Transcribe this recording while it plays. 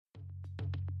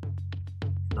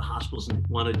the hospitals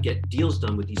want to get deals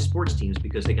done with these sports teams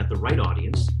because they got the right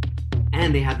audience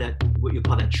and they have that, what you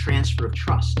call that transfer of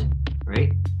trust,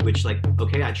 right? Which like,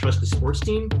 okay, I trust the sports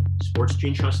team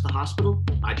trusts the hospital,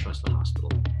 I trust the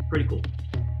hospital. Pretty cool.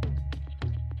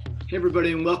 Hey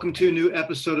everybody, and welcome to a new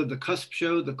episode of The Cusp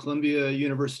Show, the Columbia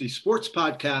University Sports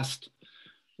Podcast,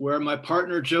 where my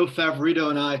partner Joe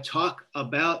Favorito and I talk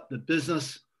about the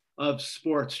business of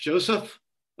sports. Joseph,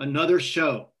 another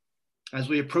show as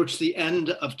we approach the end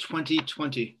of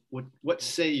 2020. What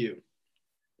say you?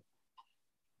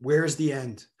 Where's the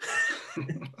end?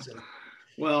 So,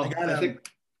 well, I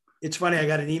think it's funny. I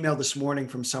got an email this morning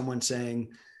from someone saying,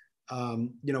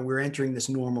 we're entering this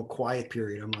normal quiet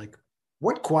period. I'm like,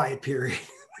 what quiet period?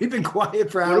 We've been quiet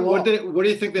for how long? What do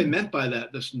you think they meant by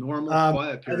that, this normal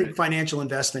quiet period? I think financial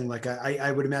investing, like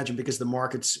I would imagine, because the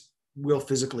markets will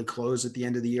physically close at the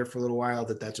end of the year for a little while,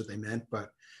 that's what they meant. But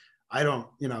I don't,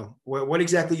 what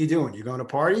exactly are you doing? You going to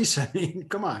parties? I mean,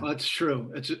 come on. Well, that's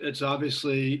true. It's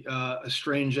obviously a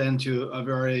strange end to a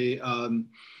very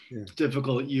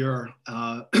difficult year,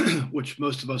 which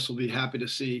most of us will be happy to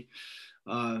see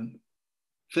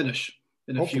finish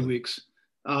in a few weeks.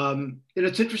 And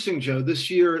it's interesting, Joe, this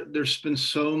year, there's been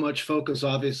so much focus,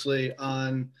 obviously,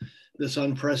 on this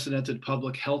unprecedented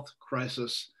public health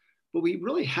crisis, but we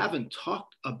really haven't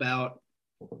talked about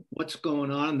what's going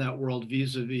on in that world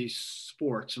vis-a-vis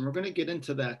sports. And we're going to get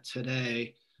into that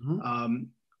today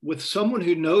with someone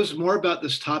who knows more about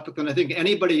this topic than I think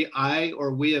anybody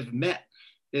we have met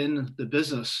in the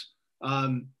business.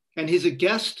 And he's a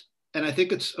guest, and I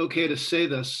think it's okay to say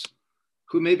this,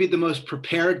 who may be the most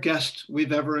prepared guest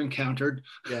we've ever encountered.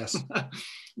 Yes.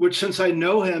 Which, since I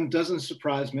know him, doesn't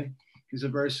surprise me. He's a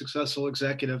very successful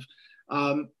executive.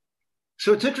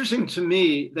 So it's interesting to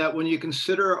me that when you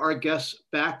consider our guest's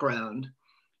background,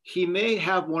 he may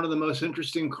have one of the most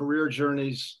interesting career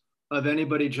journeys of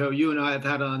anybody, Joe, you and I have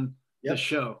had on the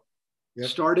show. Yep.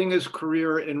 Starting his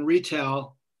career in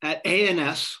retail at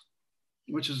A&S,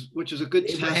 which is a good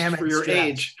test for your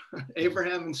age.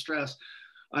 Abraham and Stress.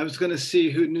 I was going to see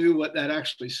who knew what that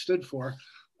actually stood for.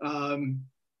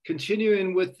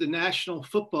 Continuing with the National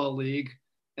Football League,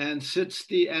 and since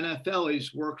the NFL,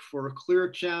 he's worked for Clear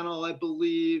Channel,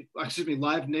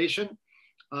 Live Nation.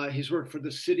 He's worked for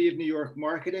the City of New York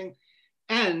Marketing,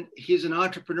 and he's an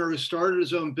entrepreneur who started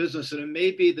his own business, and it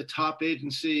may be the top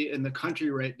agency in the country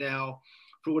right now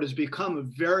for what has become a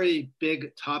very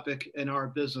big topic in our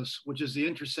business, which is the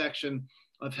intersection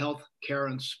of health care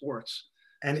and sports.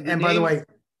 And by the way,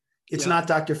 it's not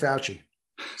Dr. Fauci.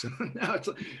 So. No,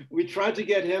 we tried to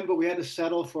get him, but we had to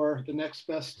settle for the next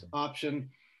best option,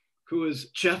 who is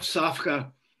Jeff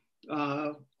Sofka,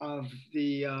 of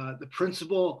the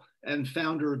principal and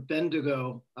founder of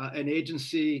Bendigo, an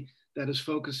agency that is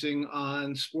focusing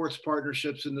on sports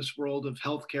partnerships in this world of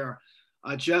healthcare.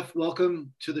 Jeff,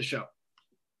 welcome to the show.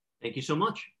 Thank you so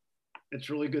much. It's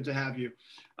really good to have you.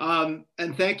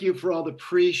 And thank you for all the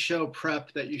pre-show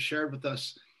prep that you shared with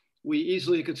us. We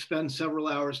easily could spend several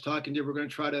hours talking to you. We're going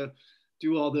to try to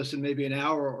do all this in maybe an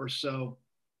hour or so.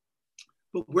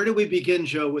 But where do we begin,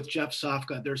 Joe, with Jeff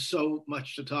Sofka? There's so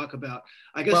much to talk about.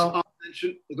 I guess I'll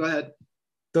mention, go ahead.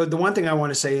 The one thing I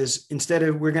want to say is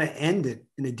we're going to end it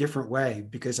in a different way,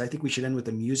 because I think we should end with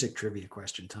a music trivia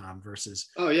question, Tom, versus.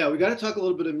 Oh, yeah. We got to talk a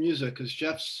little bit of music, because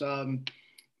Jeff's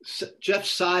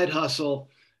side hustle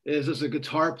is as a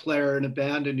guitar player in a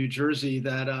band in New Jersey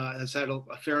that has had a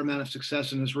fair amount of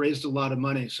success and has raised a lot of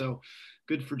money. So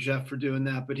good for Jeff for doing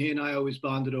that. But he and I always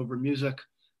bonded over music.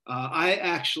 I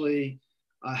actually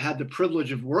had the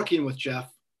privilege of working with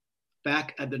Jeff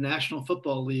back at the National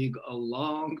Football League a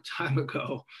long time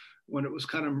ago, when it was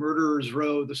kind of murderer's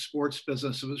row, the sports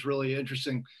business. It was really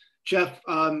interesting. Jeff,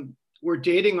 we're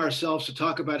dating ourselves to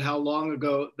talk about how long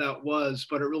ago that was,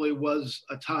 but it really was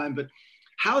a time. But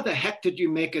how the heck did you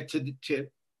make it to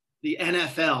the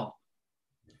NFL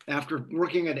after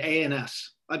working at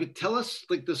A&S? I mean, tell us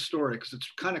like this story, because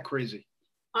it's kind of crazy.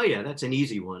 Oh yeah, that's an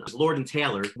easy one. Lord &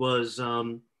 Taylor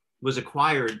was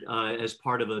acquired as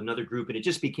part of another group, and it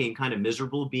just became kind of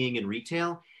miserable being in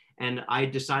retail. And I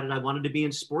decided I wanted to be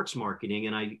in sports marketing,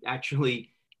 and I actually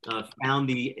found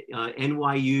the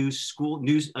NYU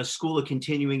School of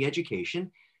Continuing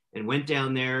Education, and went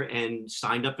down there and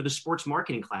signed up for the sports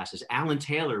marketing classes. Alan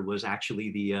Taylor was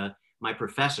actually my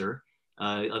professor,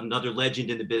 another legend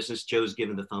in the business. Joe's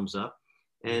given the thumbs up.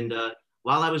 And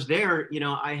while I was there,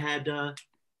 I had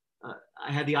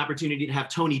the opportunity to have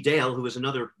Tony Dale, who was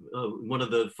another one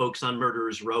of the folks on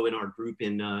Murderers Row in our group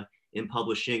in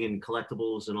publishing and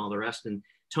collectibles and all the rest. And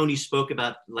Tony spoke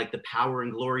about like the power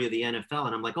and glory of the NFL.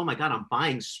 And I'm like, oh my God, I'm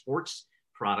buying sports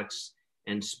products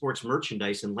and sports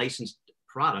merchandise and licensed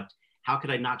product. How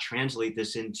could I not translate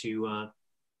this into,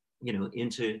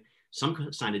 into some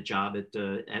kind of job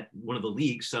at one of the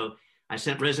leagues? So I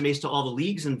sent resumes to all the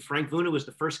leagues, and Frank Vuna was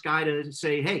the first guy to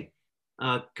say, hey,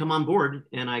 come on board.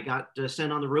 And I got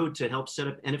sent on the road to help set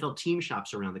up NFL team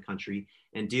shops around the country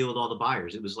and deal with all the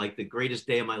buyers. It was like the greatest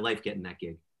day of my life getting that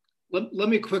gig. Let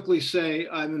me quickly say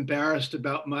I'm embarrassed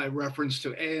about my reference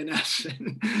to A&S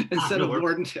instead of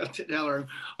Lord and Taylor.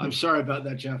 I'm sorry about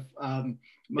that, Jeff.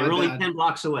 They're only 10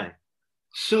 blocks away.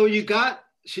 So you got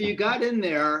in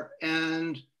there,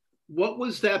 and what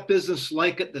was that business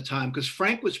like at the time? Because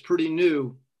Frank was pretty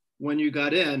new when you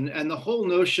got in, and the whole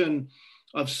notion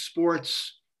of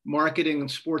sports marketing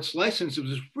and sports licenses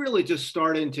was really just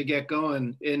starting to get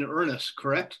going in earnest,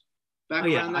 correct? Back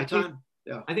around that time?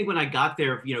 Yeah. I think when I got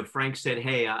there, Frank said,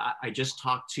 hey, I just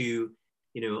talked to,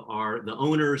 the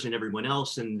owners and everyone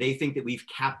else, and they think that we've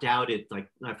capped out at, like,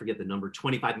 I forget the number,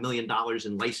 $25 million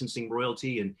in licensing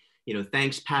royalty. And,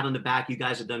 thanks, pat on the back. You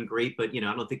guys have done great, but, I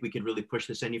don't think we could really push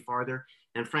this any farther.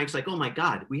 And Frank's like, oh my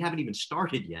God, we haven't even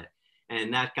started yet.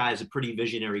 And that guy is a pretty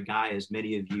visionary guy, as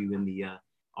many of you in the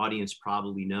audience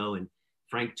probably know. And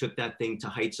Frank took that thing to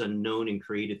heights unknown and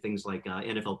created things like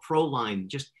NFL Pro Line,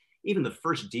 just even the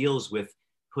first deals with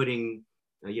putting,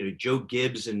 Joe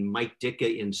Gibbs and Mike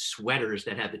Ditka in sweaters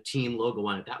that had the team logo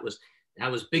on it. That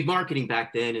was big marketing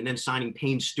back then. And then signing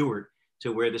Payne Stewart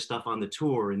to wear the stuff on the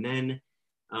tour. And then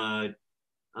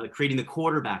creating the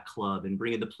quarterback club and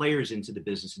bringing the players into the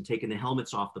business and taking the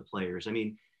helmets off the players. I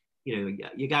mean,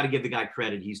 you got to give the guy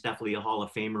credit. He's definitely a Hall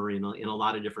of Famer in a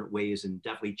lot of different ways, and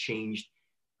definitely changed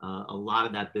a lot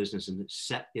of that business and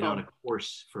set it on a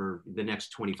course for the next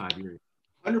 25 years.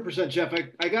 100%, Jeff.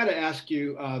 I got to ask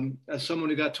you, as someone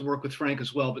who got to work with Frank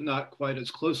as well, but not quite as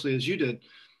closely as you did,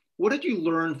 what did you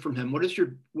learn from him? What is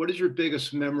your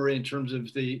biggest memory in terms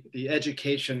of the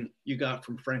education you got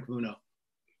from Frank Vuna?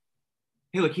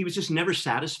 Hey, look, he was just never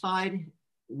satisfied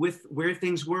with where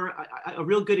things were. A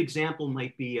real good example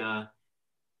might be,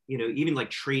 even like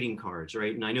trading cards,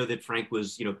 right? And I know that Frank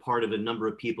was, part of a number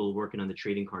of people working on the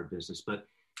trading card business, but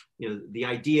the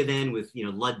idea then with,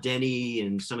 Lud Denny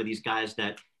and some of these guys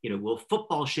that,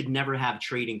 football should never have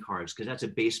trading cards because that's a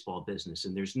baseball business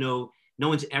and there's no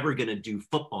one's ever going to do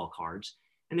football cards.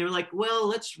 And they were like, well,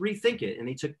 let's rethink it. And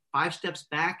they took 5 steps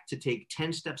back to take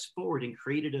 10 steps forward and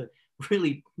created a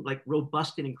really like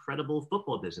robust and incredible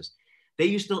football business. They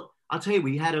used to, I'll tell you,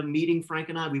 we had a meeting, Frank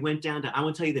and I, we went down to, I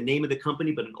won't tell you the name of the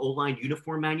company, but an O-line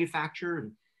uniform manufacturer.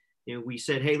 And we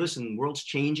said, hey, listen, world's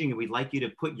changing and we'd like you to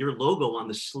put your logo on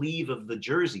the sleeve of the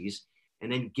jerseys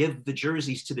and then give the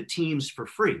jerseys to the teams for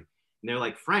free. And they're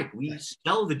like, Frank, we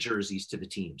sell the jerseys to the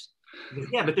teams. Goes,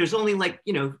 yeah, but there's only like,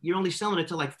 you're only selling it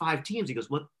to like 5 teams. He goes,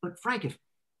 well, but Frank, if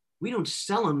we don't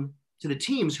sell them to the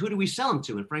teams, who do we sell them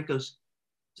to? And Frank goes,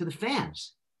 to the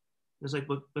fans. I was like,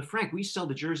 but Frank, we sell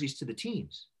the jerseys to the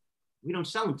teams. We don't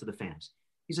sell them to the fans.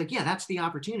 He's like, yeah, that's the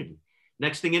opportunity.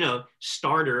 Next thing you know,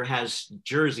 Starter has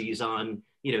jerseys on,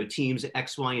 teams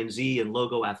X, Y, and Z and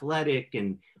Logo Athletic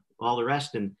and all the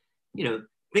rest. And,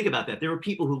 think about that. There were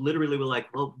people who literally were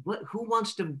like, well, who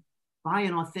wants to buy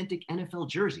an authentic NFL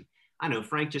jersey? I know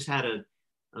Frank just had a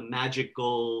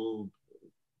magical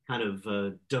kind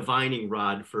of divining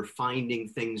rod for finding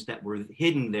things that were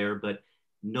hidden there, but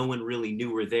no one really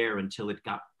knew were there until it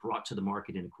got brought to the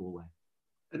market in a cool way.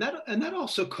 And that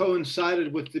also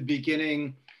coincided with the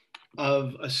beginning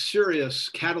of a serious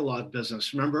catalog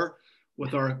business. Remember,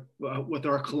 with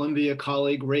our Columbia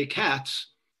colleague Ray Katz,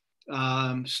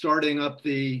 starting up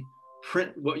the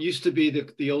print, what used to be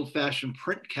the old-fashioned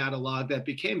print catalog that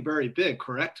became very big,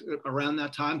 correct? Around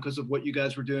that time because of what you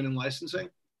guys were doing in licensing?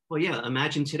 Well, yeah.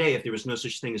 Imagine today if there was no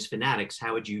such thing as Fanatics,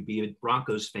 how would you be a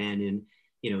Broncos fan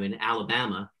in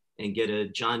Alabama and get a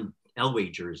John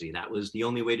Elway jersey? That was the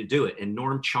only way to do it. And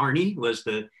Norm Charney was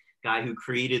the guy who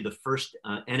created the first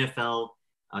NFL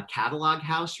catalog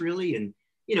house, really. And,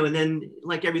 and then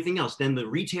like everything else, then the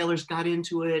retailers got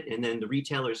into it. And then the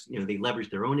retailers, they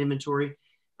leveraged their own inventory.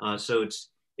 So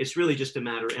it's really just a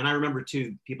matter. And I remember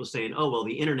too, people saying, oh, well,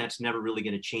 the internet's never really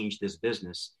going to change this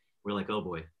business. We're like, oh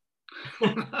boy,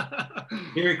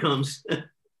 here it comes.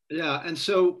 Yeah. And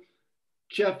so,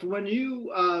 Jeff, when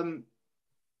you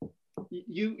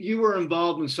were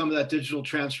involved in some of that digital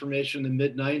transformation in the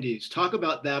mid-90s, talk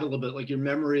about that a little bit, like your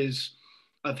memories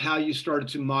of how you started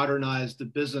to modernize the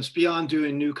business beyond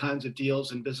doing new kinds of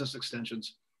deals and business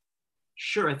extensions.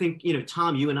 Sure. I think,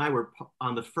 Tom, you and I were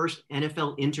on the first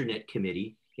NFL Internet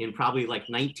Committee in probably like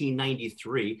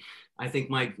 1993. I think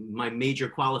my major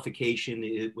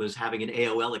qualification was having an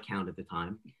AOL account at the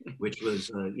time, which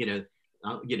was,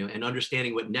 and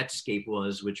understanding what Netscape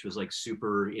was, which was like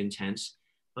super intense.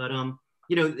 But,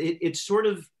 it sort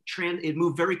of it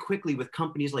moved very quickly with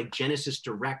companies like Genesis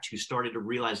Direct, who started to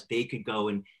realize they could go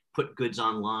and put goods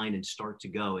online and start to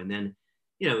go. And then,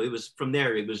 it was from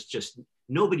there, it was just,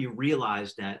 nobody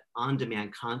realized that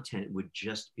on-demand content would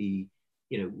just be,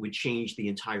 would change the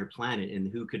entire planet,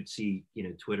 and who could see,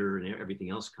 Twitter and everything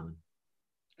else coming.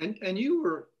 And you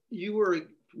were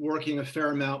working a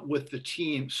fair amount with the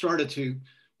team, started to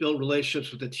build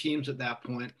relationships with the teams at that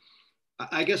point.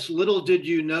 I guess little did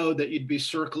you know that you'd be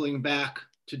circling back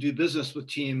to do business with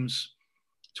teams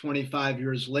 25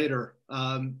 years later.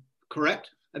 Correct?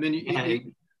 I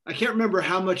mean, I can't remember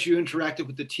how much you interacted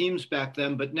with the teams back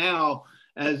then, but now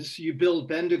as you build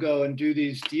Bendigo and do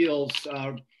these deals,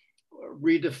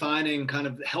 redefining kind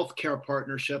of healthcare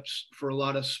partnerships for a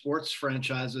lot of sports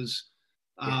franchises,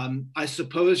 I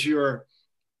suppose your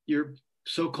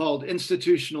so-called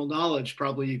institutional knowledge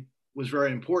probably was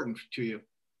very important to you.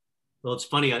 Well, it's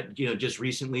funny, just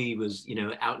recently was,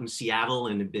 out in Seattle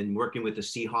and have been working with the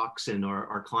Seahawks and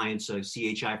our clients,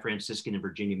 CHI Franciscan and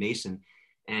Virginia Mason.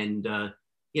 And,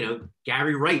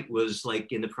 Gary Wright was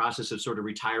like in the process of sort of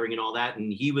retiring and all that.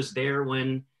 And he was there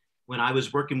when I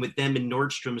was working with them in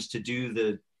Nordstrom's to do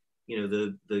the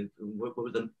what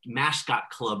was the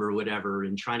mascot club or whatever,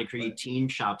 and trying to create team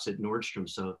shops at Nordstrom.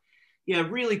 So yeah,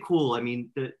 really cool. I mean,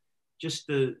 the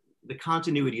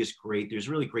continuity is great. There's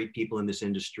really great people in this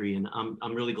industry. And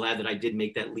I'm really glad that I did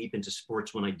make that leap into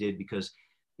sports when I did, because,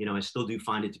 I still do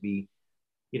find it to be,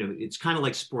 it's kind of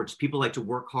like sports. People like to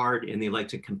work hard and they like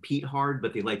to compete hard,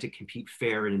 but they like to compete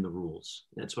fair and in the rules.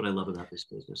 That's what I love about this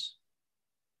business.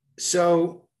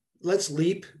 So let's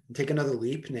take another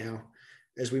leap now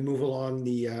as we move along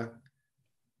the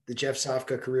Jeff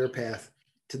Sofka career path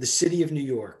to the city of New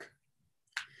York,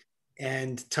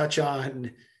 and touch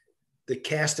on the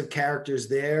cast of characters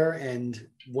there and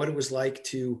what it was like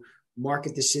to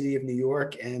market the city of New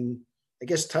York, and I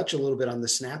guess touch a little bit on the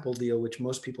Snapple deal, which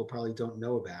most people probably don't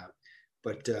know about,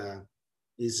 but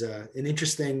is an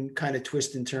interesting kind of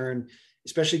twist and turn,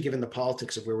 especially given the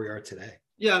politics of where we are today.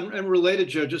 Yeah, and related,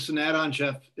 Joe, just an add-on,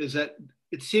 Jeff, is that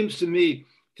it seems to me,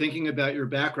 thinking about your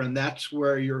background, that's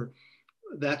where you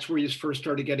first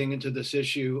started getting into this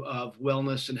issue of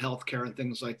wellness and healthcare and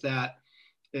things like that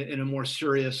in a more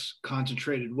serious,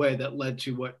 concentrated way that led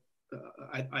to what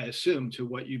I assume to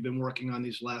what you've been working on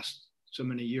these last so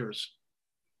many years.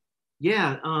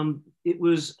 Yeah, it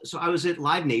was, so I was at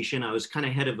Live Nation. I was kind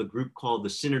of head of a group called the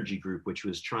Synergy Group, which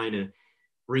was trying to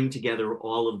bring together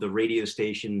all of the radio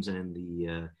stations and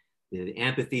the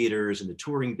amphitheaters and the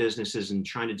touring businesses, and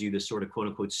trying to do this sort of quote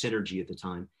unquote synergy at the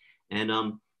time. And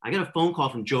I got a phone call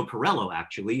from Joe Perello,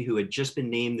 actually, who had just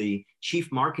been named the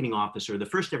chief marketing officer, the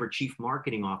first ever chief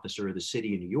marketing officer of the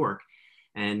city of New York.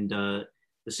 And the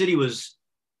city was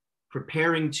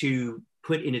preparing to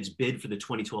put in its bid for the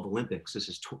 2012 Olympics. This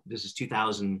is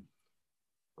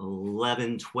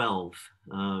 2011, 12,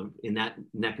 in that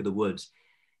neck of the woods.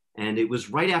 And it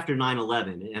was right after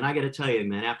 9/11. And I got to tell you,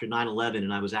 man, after 9/11,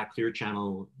 and I was at Clear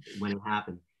Channel when it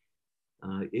happened,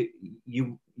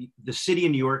 the city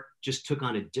of New York just took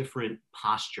on a different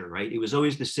posture, right? It was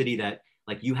always the city that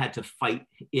like you had to fight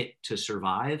it to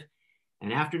survive.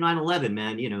 And after 9/11,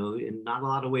 man, in not a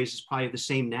lot of ways, it's probably the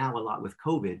same now, a lot with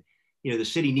COVID. The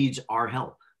city needs our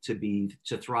help to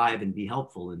thrive and be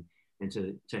helpful and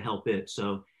to help it.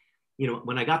 So,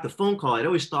 when I got the phone call, I'd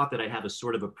always thought that I'd have a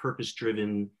sort of a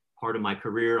purpose-driven part of my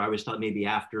career. I always thought maybe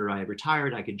after I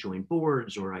retired, I could join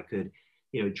boards, or I could,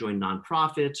 join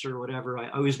nonprofits or whatever. I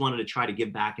always wanted to try to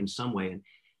give back in some way.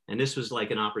 And this was like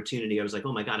an opportunity. I was like,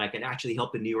 oh my God, I could actually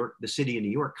help the city of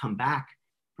New York come back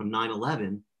from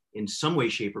 9/11 in some way,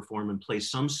 shape, or form and play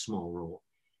some small role.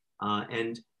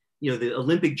 The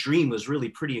Olympic dream was really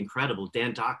pretty incredible.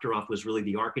 Dan Doctoroff was really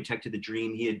the architect of the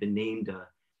dream. He had been named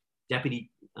deputy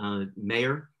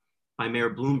mayor by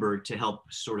Mayor Bloomberg to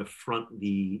help sort of front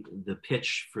the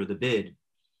pitch for the bid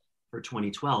for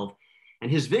 2012. And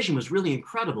his vision was really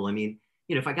incredible. I mean,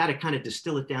 if I got to kind of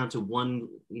distill it down to one,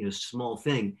 small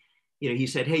thing, he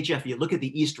said, hey, Jeff, you look at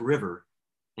the East River,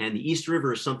 and the East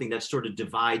River is something that sort of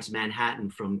divides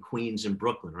Manhattan from Queens and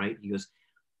Brooklyn, right? He goes,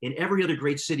 in every other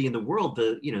great city in the world,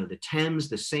 the Thames,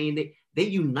 the Seine, they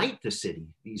unite the city,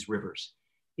 these rivers.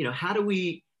 How do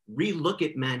we relook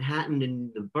at Manhattan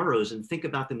and the boroughs and think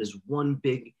about them as one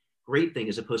big great thing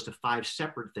as opposed to five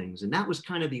separate things? And that was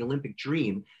kind of the Olympic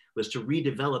dream, was to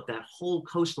redevelop that whole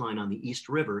coastline on the East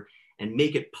River and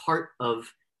make it part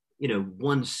of,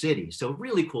 one city. So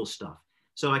really cool stuff.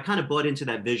 So I kind of bought into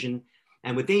that vision.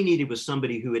 And what they needed was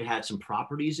somebody who had had some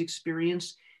properties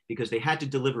experience, because they had to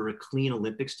deliver a clean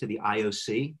Olympics to the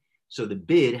IOC. So the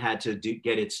bid had to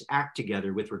get its act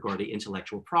together with regard to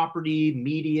intellectual property,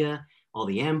 media, all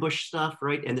the ambush stuff,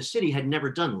 right? And the city had never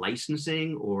done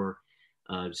licensing or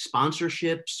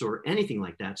sponsorships or anything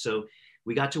like that. So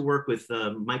we got to work with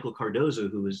Michael Cardozo,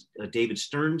 who was David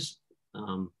Stern's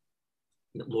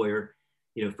lawyer,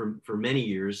 for many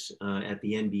years at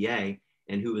the NBA,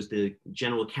 and who was the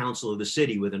general counsel of the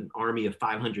city with an army of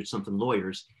 500 something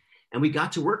lawyers. And we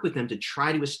got to work with them to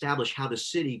try to establish how the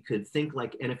city could think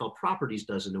like NFL Properties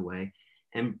does in a way,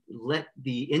 and let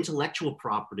the intellectual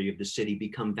property of the city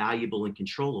become valuable and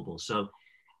controllable. So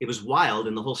it was wild.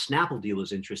 And the whole Snapple deal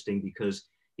was interesting because,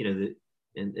 and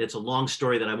it's a long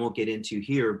story that I won't get into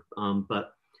here,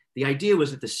 but the idea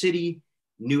was that the city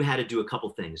knew how to do a couple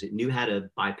things. It knew how to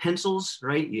buy pencils,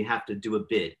 right? You have to do a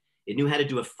bid. It knew how to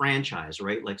do a franchise,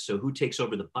 right? Like, so who takes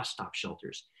over the bus stop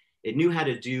shelters? It knew how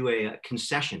to do a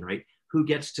concession, right? Who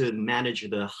gets to manage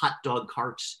the hot dog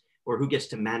carts, or who gets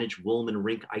to manage Woolman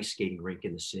Rink ice skating rink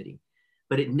in the city.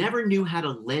 But it never knew how to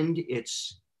lend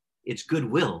its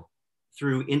goodwill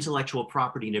through intellectual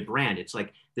property and a brand. It's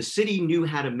like the city knew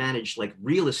how to manage like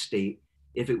real estate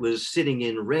if it was sitting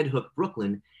in Red Hook,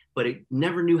 Brooklyn, but it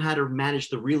never knew how to manage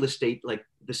the real estate, like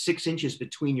the 6 inches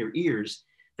between your ears.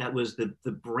 That was the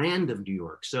brand of New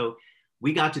York. So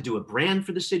we got to do a brand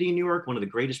for the city of New York, one of the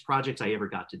greatest projects I ever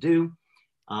got to do.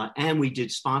 And we did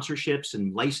sponsorships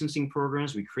and licensing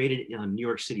programs. We created New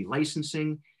York City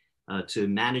licensing to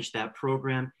manage that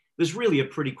program. It was really a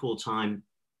pretty cool time.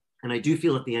 And I do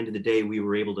feel at the end of the day, we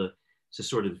were able to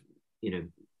sort of,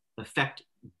 affect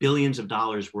billions of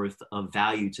dollars worth of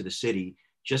value to the city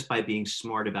just by being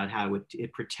smart about how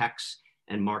it protects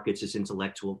and markets its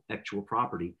intellectual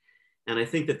property. And I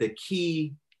think that the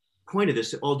key point of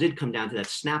this, it all did come down to that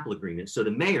Snapple agreement. So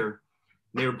the Mayor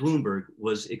Bloomberg,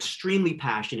 was extremely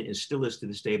passionate, and still is to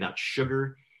this day, about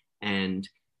sugar and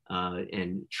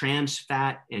trans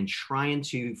fat, and trying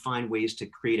to find ways to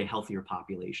create a healthier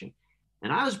population.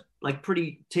 And I was like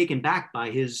pretty taken back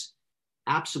by his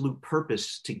absolute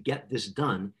purpose to get this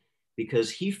done,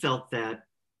 because he felt that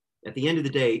at the end of the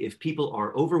day, if people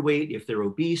are overweight, if they're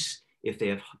obese, if they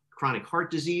have chronic heart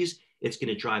disease, it's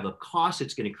going to drive up costs,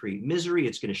 it's going to create misery,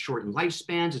 it's going to shorten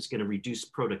lifespans, it's going to reduce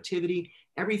productivity,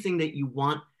 everything that you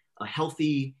want a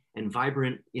healthy and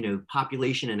vibrant,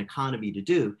 population and economy to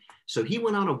do. So he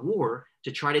went on a war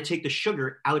to try to take the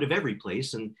sugar out of every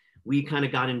place. And we kind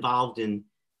of got involved in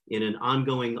an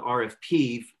ongoing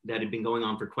RFP that had been going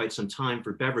on for quite some time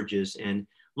for beverages. And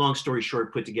long story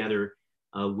short, put together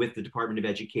with the Department of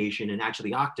Education and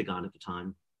actually Octagon at the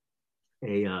time,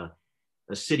 a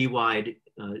citywide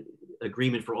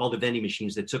agreement for all the vending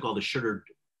machines that took all the sugar,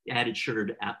 added sugar,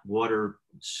 water,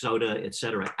 soda, et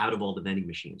cetera, out of all the vending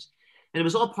machines. And it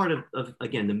was all part of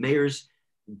again, the mayor's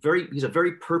he's a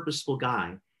very purposeful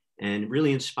guy, and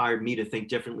really inspired me to think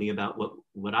differently about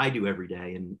what I do every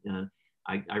day. And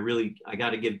I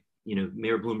got to give,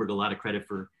 Mayor Bloomberg a lot of credit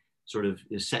for sort of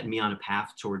setting me on a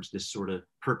path towards this sort of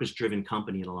purpose-driven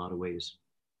company in a lot of ways.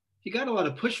 You got a lot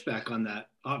of pushback on that,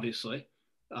 obviously.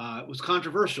 It was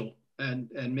controversial and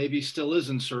maybe still is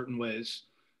in certain ways.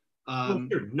 Well,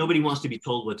 sure. Nobody wants to be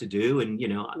told what to do. And,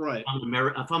 right.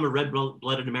 if I'm a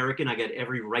red-blooded American, I got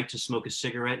every right to smoke a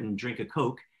cigarette and drink a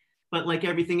Coke. But like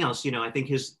everything else, I think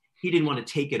he didn't want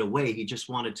to take it away. He just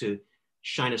wanted to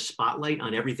shine a spotlight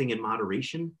on everything in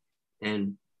moderation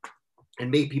and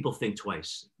make people think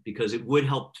twice, because it would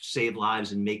help save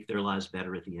lives and make their lives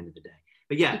better at the end of the day.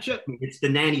 But yeah, it's the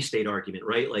nanny state argument,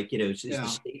 right? Like, the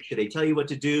state, should they tell you what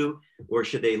to do, or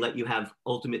should they let you have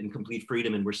ultimate and complete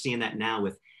freedom? And we're seeing that now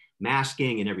with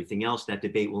masking and everything else. That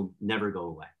debate will never go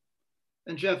away.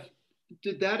 And Jeff,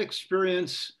 did that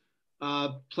experience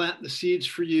plant the seeds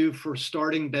for you for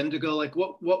starting Bendigo? Like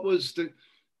what was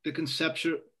the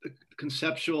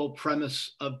conceptual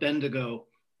premise of Bendigo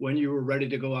when you were ready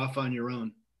to go off on your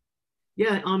own?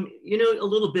 Yeah, a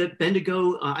little bit.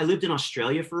 Bendigo, I lived in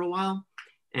Australia for a while,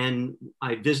 and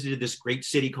I visited this great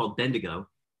city called Bendigo.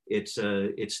 It's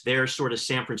their sort of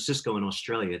San Francisco in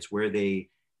Australia. It's where they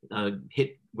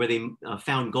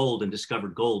found gold and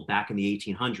discovered gold back in the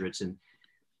 1800s. And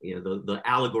the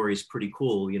allegory is pretty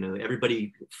cool.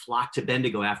 Everybody flocked to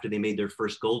Bendigo after they made their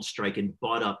first gold strike and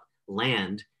bought up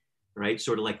land, right?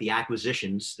 Sort of like the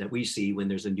acquisitions that we see when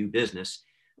there's a new business.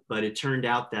 But it turned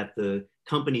out that the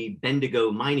company, Bendigo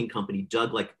Mining Company,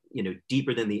 dug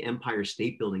deeper than the Empire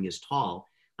State Building is tall,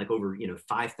 like over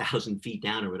 5,000 feet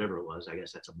down or whatever it was. I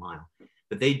guess that's a mile.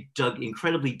 But they dug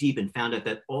incredibly deep and found out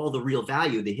that all the real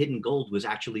value, the hidden gold, was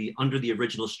actually under the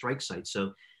original strike site.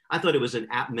 So I thought it was an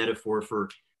apt metaphor for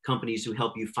companies who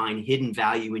help you find hidden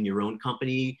value in your own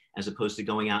company, as opposed to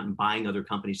going out and buying other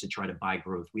companies to try to buy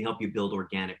growth. We help you build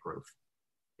organic growth.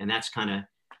 And that's kind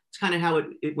of how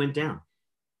it went down.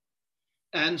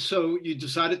 And so you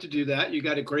decided to do that. You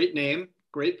got a great name,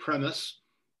 great premise.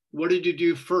 What did you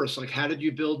do first? Like, how did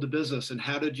you build the business, and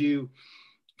how did you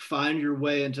find your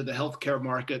way into the healthcare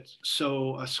market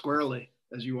so squarely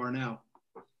as you are now?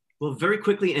 Well, very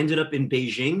quickly ended up in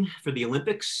Beijing for the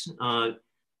Olympics.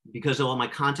 Because all my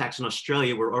contacts in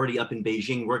Australia were already up in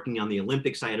Beijing working on the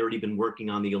Olympics. I had already been working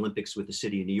on the Olympics with the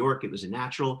city of New York. It was a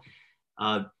natural.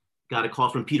 Got a call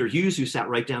from Peter Hughes, who sat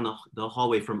right down the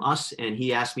hallway from us, and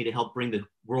he asked me to help bring the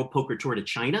World Poker Tour to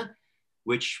China,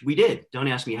 which we did. Don't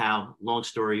ask me how, long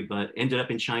story, but ended up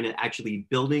in China actually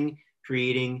building,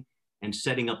 creating, and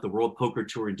setting up the World Poker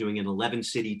Tour and doing an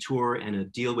 11-city tour and a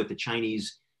deal with the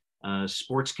Chinese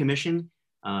Sports Commission.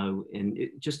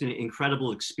 Just an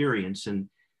incredible experience. And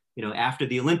after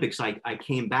the Olympics, I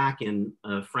came back, and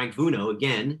Frank Vuno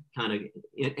again kind of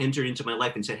entered into my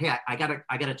life and said, "Hey, I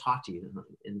gotta talk to you."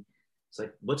 And it's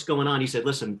like, "What's going on?" He said,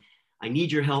 "Listen, I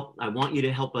need your help. I want you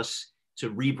to help us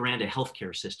to rebrand a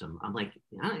healthcare system." I'm like,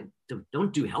 "I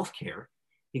don't do healthcare."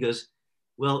 He goes,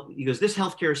 "This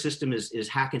healthcare system is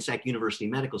Hackensack University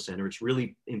Medical Center. It's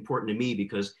really important to me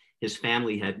because his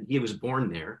family he was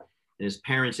born there, and his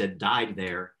parents had died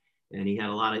there. And he had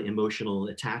a lot of emotional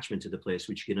attachment to the place,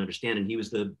 which you can understand. And he was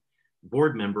the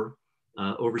board member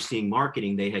overseeing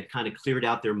marketing. They had kind of cleared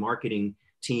out their marketing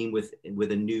team with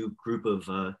a new group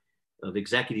of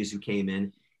executives who came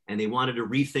in, and they wanted to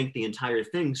rethink the entire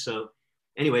thing. So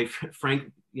anyway,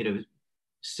 Frank,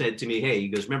 said to me, "Hey," he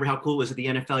goes, "remember how cool it was at the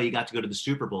NFL? You got to go to the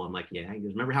Super Bowl." I'm like, "Yeah." He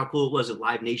goes, "Remember how cool it was at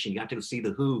Live Nation? You got to go see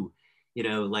the Who, in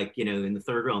the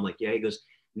third row." I'm like, "Yeah." He goes,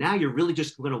 "Now you're really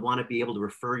just going to want to be able to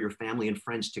refer your family and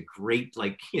friends to great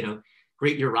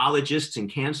urologists and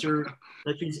cancer."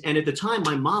 And at the time,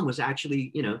 my mom was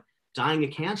actually, dying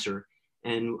of cancer.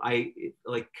 And I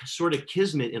sort of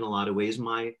kismet in a lot of ways.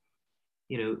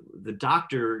 The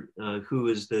doctor who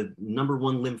is the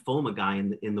 #1 lymphoma guy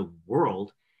in the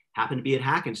world happened to be at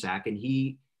Hackensack. And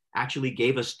he actually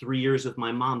gave us 3 years with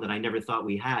my mom that I never thought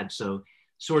we had. So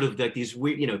sort of like these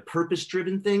weird,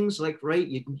 purpose-driven things, right?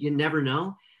 You never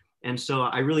know. And so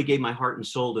I really gave my heart and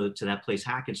soul to that place,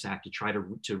 Hackensack, to try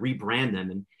to rebrand them,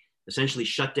 and essentially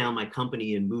shut down my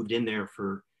company and moved in there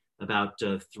for about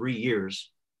 3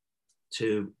 years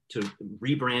to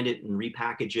rebrand it and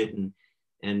repackage it,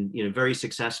 and very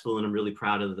successful. And I'm really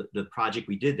proud of the project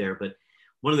we did there. But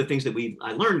one of the things that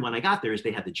I learned when I got there is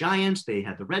they had the Giants, they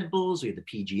had the Red Bulls, we had the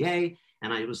PGA.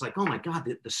 And I was like, oh my God,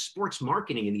 the sports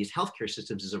marketing in these healthcare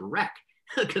systems is a wreck.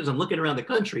 Because I'm looking around the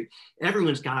country,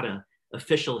 everyone's got a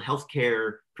official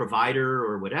healthcare provider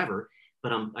or whatever.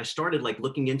 But I started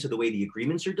looking into the way the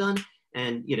agreements are done.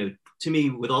 And, to me,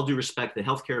 with all due respect, the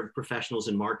healthcare professionals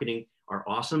in marketing are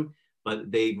awesome,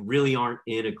 but they really aren't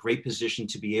in a great position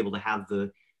to be able to have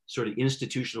the sort of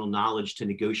institutional knowledge to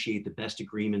negotiate the best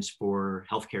agreements for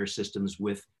healthcare systems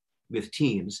with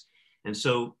teams. And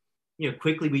so,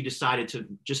 quickly we decided to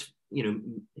just,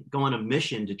 go on a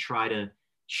mission to try to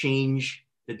change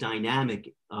the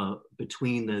dynamic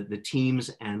between the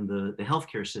teams and the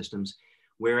healthcare systems,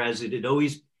 whereas it had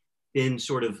always been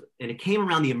sort of, and it came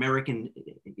around the American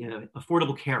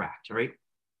Affordable Care Act, right?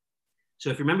 So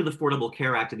if you remember the Affordable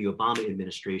Care Act of the Obama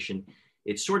administration,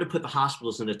 it sort of put the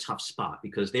hospitals in a tough spot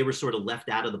because they were sort of left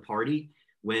out of the party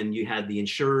when you had the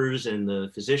insurers and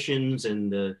the physicians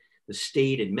and the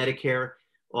state and Medicare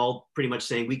all pretty much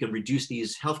saying we can reduce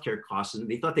these healthcare costs, and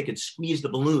they thought they could squeeze the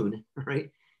balloon,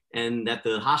 right? And that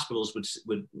the hospitals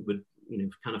would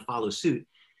kind of follow suit.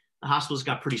 The hospitals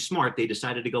got pretty smart. They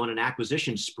decided to go on an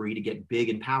acquisition spree to get big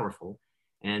and powerful.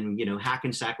 And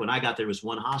Hackensack, when I got there, was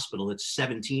one hospital. It's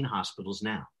 17 hospitals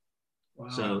now. Wow.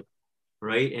 So,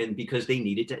 right, and because they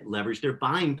needed to leverage their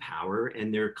buying power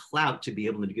and their clout to be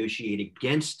able to negotiate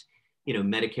against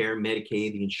Medicare,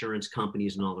 Medicaid, the insurance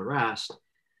companies, and all the rest.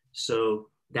 So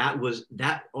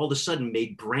that all of a sudden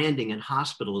made branding in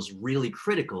hospitals really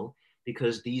critical,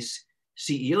 because these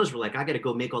CEOs were like, I got to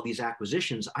go make all these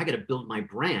acquisitions. I got to build my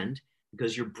brand,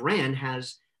 because your brand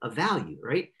has a value,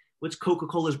 right? What's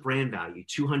Coca-Cola's brand value?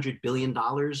 $200 billion,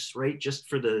 right? Just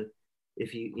for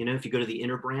if you go to the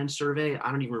Interbrand survey,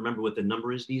 I don't even remember what the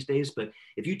number is these days, but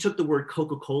if you took the word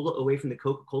Coca-Cola away from the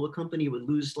Coca-Cola company, it would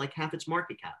lose like half its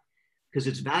market cap, because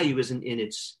its value isn't in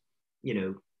its,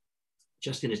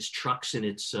 just in its trucks and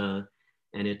its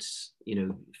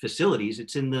facilities.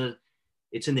 It's in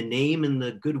the name and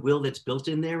the goodwill that's built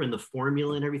in there, and the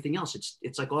formula and everything else.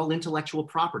 It's like all intellectual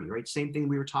property, right? Same thing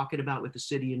we were talking about with the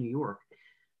city of New York.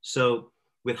 So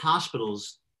with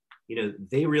hospitals,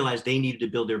 they realized they needed to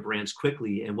build their brands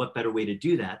quickly. And what better way to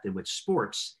do that than with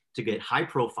sports, to get high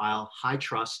profile, high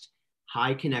trust,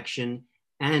 high connection,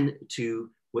 and to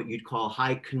what you'd call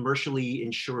high commercially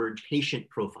insured patient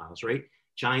profiles, right?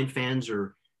 Giant fans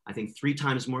are, I think, 3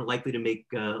 times more likely to make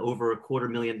over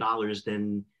 $250,000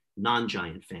 than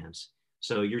non-Giant fans.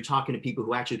 So you're talking to people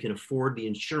who actually can afford the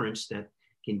insurance that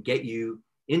can get you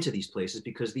into these places,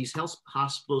 because these health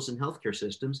hospitals and healthcare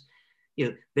systems,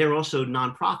 they're also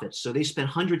nonprofits. So they spend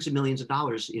hundreds of millions of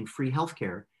dollars in free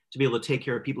healthcare to be able to take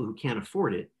care of people who can't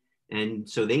afford it. And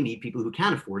so they need people who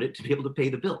can afford it to be able to pay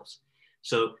the bills.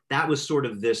 So that was sort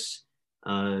of this,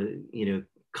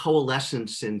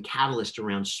 coalescence and catalyst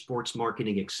around sports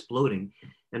marketing exploding.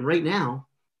 And right now,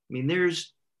 I mean,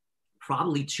 there's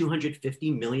probably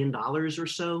 $250 million or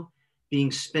so being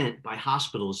spent by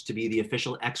hospitals to be the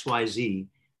official XYZ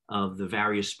of the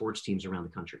various sports teams around the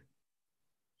country.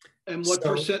 And what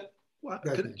percent,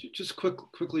 just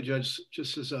quickly, Judge,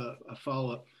 just as a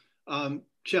follow-up,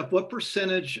 Jeff, what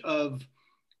percentage of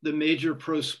the major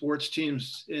pro sports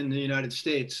teams in the United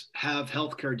States have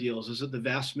healthcare deals? Is it the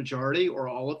vast majority or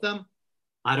all of them?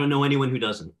 I don't know anyone who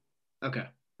doesn't. Okay,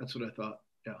 that's what I thought.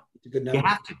 Yeah, it's a good number. You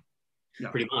have to,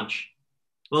 pretty much.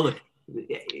 Well, look,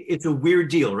 it's a weird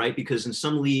deal, right? Because in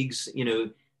some leagues,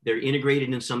 they're integrated,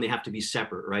 and in some they have to be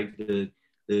separate, right?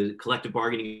 The collective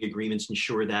bargaining agreements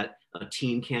ensure that a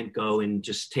team can't go and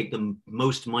just take the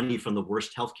most money from the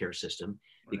worst healthcare system,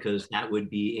 because that would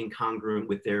be incongruent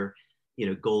with their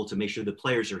goal to make sure the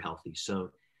players are healthy. So,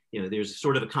 there's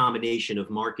sort of a combination of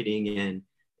marketing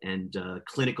and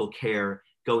clinical care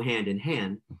go hand in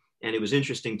hand. And it was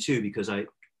interesting too, because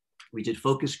we did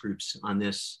focus groups on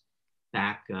this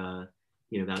back,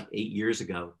 about 8 years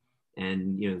ago.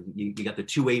 And, you got the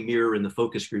two-way mirror in the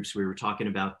focus groups. We were talking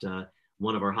about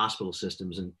one of our hospital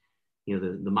systems, and,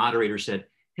 the moderator said,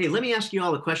 "Hey, let me ask you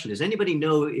all a question. Does anybody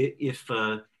know if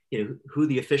who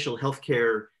the official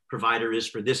healthcare provider is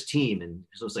for this team?" And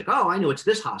so it's like, "Oh, I know it's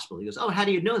this hospital." He goes, "Oh, how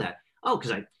do you know that?" "Oh,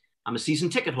 because I'm a season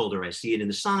ticket holder. I see it in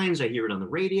the signs. I hear it on the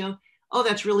radio." "Oh,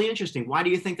 that's really interesting. Why do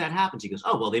you think that happens?" He goes,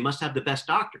 "Oh, well, they must have the best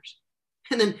doctors."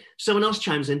 And then someone else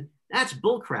chimes in, "That's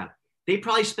bullcrap. They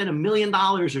probably spent $1 million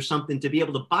or something to be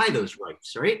able to buy those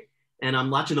rights, right?" And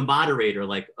I'm watching the moderator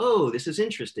like, "Oh, this is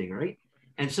interesting, right?"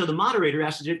 And so the moderator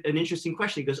asked an interesting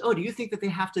question. He goes, "Oh, do you think that they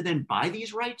have to then buy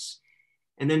these rights?"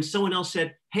 And then someone else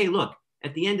said, "Hey, look,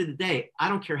 at the end of the day, I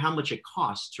don't care how much it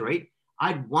costs, right?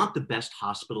 I'd want the best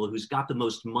hospital who's got the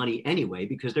most money anyway,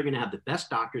 because they're going to have the best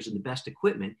doctors and the best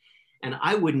equipment. And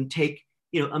I wouldn't take,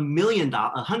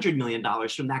 $100 million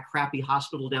from that crappy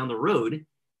hospital down the road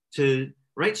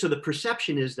right? So the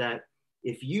perception is that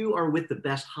if you are with the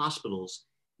best hospitals,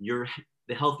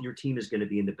 the healthier team is going to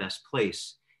be in the best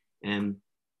place." And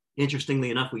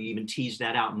interestingly enough, we even teased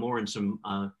that out more in some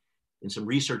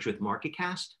research with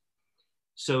MarketCast.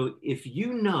 So if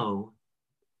you know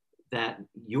that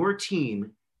your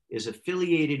team is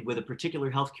affiliated with a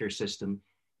particular healthcare system,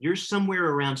 you're somewhere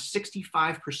around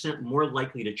 65% more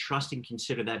likely to trust and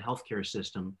consider that healthcare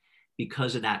system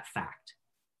because of that fact.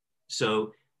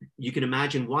 So you can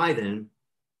imagine why then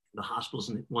the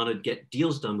hospitals want to get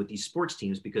deals done with these sports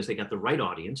teams, because they got the right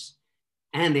audience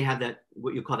and they have that,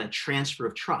 what you call that transfer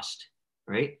of trust,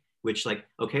 right? Which, like,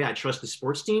 okay, I trust the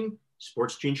sports team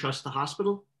trusts the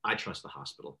hospital, I trust the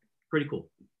hospital. Pretty cool.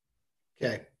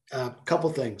 Okay, couple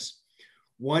things.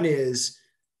 One is,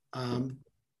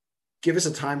 give us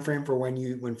a time frame for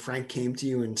when Frank came to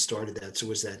you and started that. So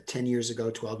was that 10 years ago,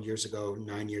 12 years ago,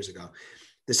 9 years ago?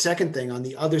 The second thing, on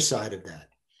the other side of that,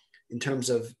 in terms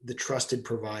of the trusted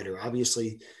provider,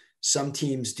 obviously some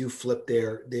teams do flip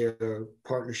their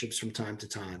partnerships from time to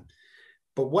time.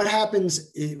 But what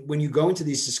happens when you go into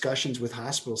these discussions with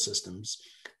hospital systems,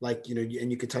 like,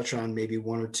 and you could touch on maybe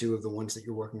one or two of the ones that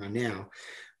you're working on now.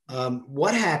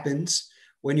 What happens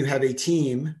when you have a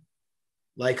team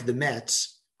like the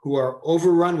Mets who are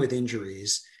overrun with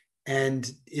injuries? And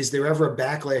is there ever a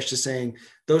backlash to saying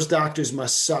those doctors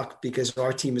must suck because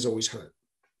our team is always hurt?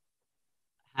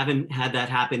 Haven't had that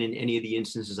happen in any of the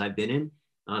instances I've been in.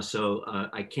 So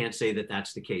I can't say that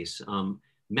that's the case.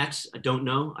 Mets, I don't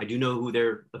know. I do know who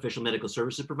their official medical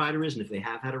services provider is. And if they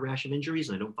have had a rash of injuries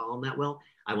and I don't follow them that well,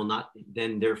 I will not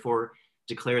then therefore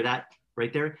declare that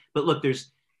right there. But look,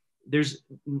 there's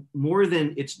more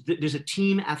than there's a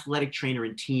team athletic trainer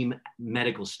and team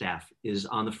medical staff is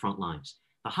on the front lines.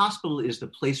 The hospital is the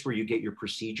place where you get your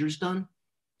procedures done.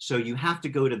 So you have to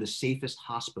go to the safest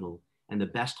hospital and the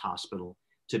best hospital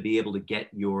to be able to get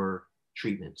your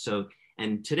treatment. So,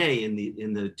 and today in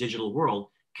the digital world,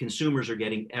 consumers are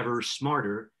getting ever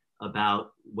smarter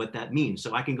about what that means.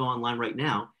 So I can go online right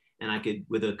now and I could,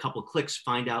 with a couple clicks,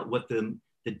 find out what the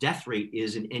death rate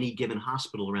is in any given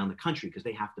hospital around the country, because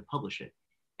they have to publish it.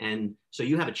 And so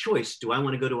you have a choice. Do I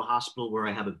want to go to a hospital where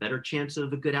I have a better chance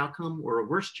of a good outcome or a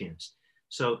worse chance?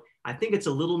 So I think it's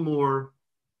a little more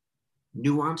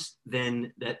nuanced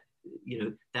than that,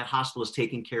 that hospital is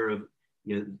taking care of,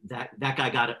 that guy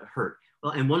got hurt.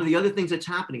 Well, and one of the other things that's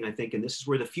happening, I think, and this is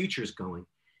where the future is going,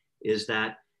 is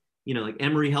that, like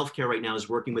Emory Healthcare right now is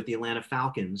working with the Atlanta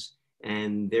Falcons,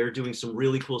 and they're doing some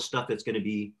really cool stuff that's going to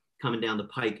be coming down the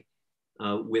pike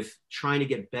with trying to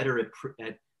get better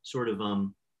at sort of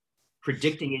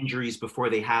predicting injuries before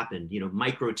they happen,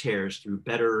 micro tears through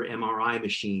better MRI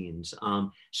machines,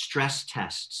 stress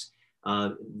tests,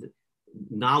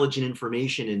 knowledge and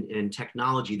information and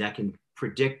technology that can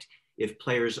predict if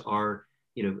players are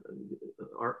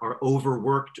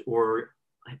overworked or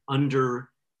under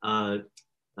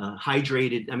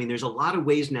hydrated. I mean, there's a lot of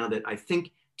ways now that I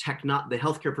think the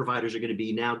healthcare providers are going to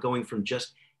be now going from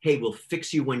just, hey, we'll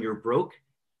fix you when you're broke,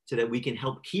 so that we can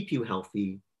help keep you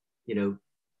healthy,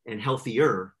 and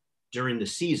healthier during the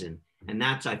season. And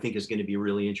that's, I think, is going to be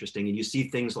really interesting. And you see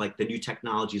things like the new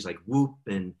technologies like Whoop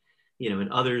and,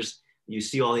 and others. You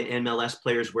see all the MLS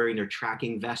players wearing their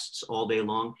tracking vests all day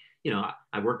long.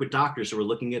 I work with doctors who are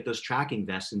looking at those tracking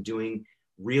vests and doing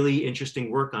really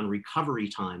interesting work on recovery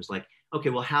times. Like, okay,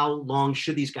 well, how long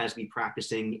should these guys be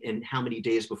practicing and how many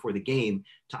days before the game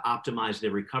to optimize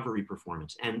their recovery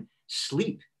performance? And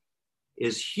sleep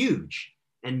is huge,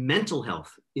 and mental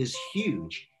health is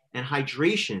huge, and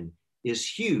hydration is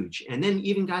huge. And then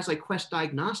even guys like Quest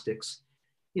Diagnostics,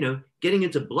 getting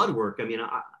into blood work. I mean,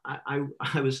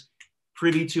 I was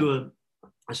privy to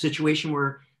a situation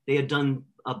where they had done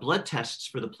blood tests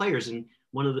for the players, and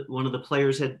one of the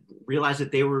players had realized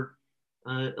that they were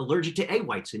allergic to egg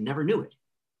whites and never knew it,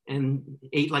 and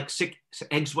ate like 6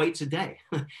 egg whites a day.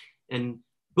 And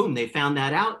boom, they found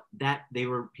that out, that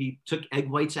he took egg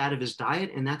whites out of his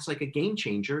diet, and that's like a game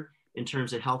changer in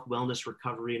terms of health, wellness,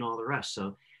 recovery, and all the rest.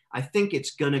 So I think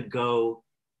it's going to go,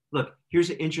 look, here's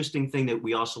an interesting thing that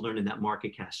we also learned in that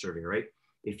MarketCast survey, right?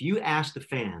 If you ask the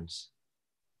fans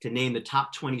to name the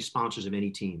top 20 sponsors of any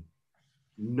team,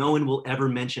 no one will ever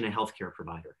mention a healthcare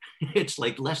provider. It's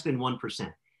like less than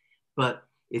 1%. But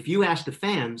if you ask the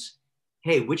fans,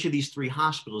 hey, which of these 3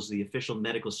 hospitals is the official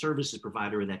medical services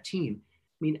provider of that team?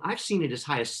 I mean, I've seen it as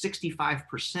high as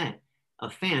 65%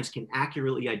 of fans can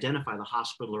accurately identify the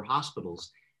hospital or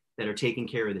hospitals that are taking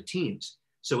care of the teams.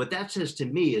 So what that says to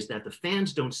me is that the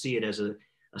fans don't see it as a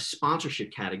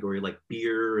sponsorship category like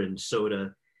beer and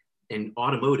soda and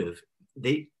automotive.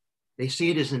 They see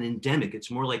it as an endemic.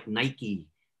 It's more like Nike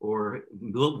or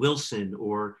Wilson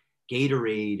or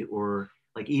Gatorade, or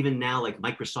like even now like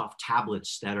Microsoft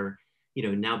tablets that are,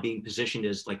 now being positioned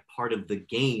as like part of the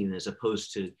game as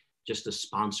opposed to just a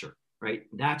sponsor, right?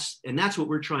 That's what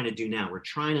we're trying to do now. We're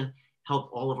trying to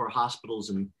help all of our hospitals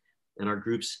and our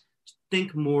groups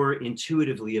think more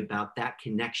intuitively about that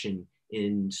connection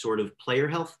in sort of player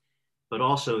health, but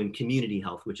also in community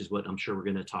health, which is what I'm sure we're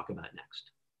going to talk about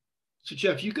next. So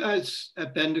Jeff, you guys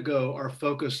at Bendigo are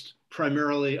focused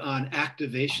primarily on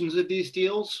activations of these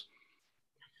deals?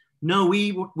 No,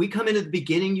 we come in at the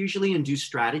beginning usually and do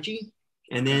strategy,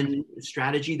 and then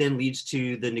strategy then leads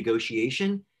to the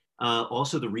negotiation,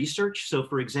 also the research. So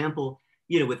for example,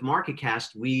 with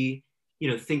MarketCast, we,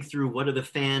 think through what are the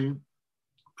fan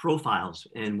profiles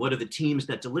and what are the teams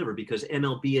that deliver, because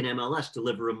MLB and MLS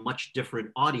deliver a much different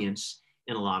audience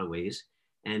in a lot of ways.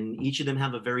 And each of them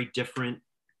have a very different,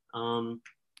 kind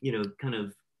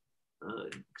of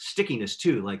stickiness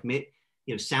too. Like,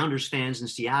 Sounders fans in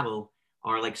Seattle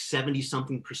are like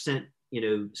 70-something%,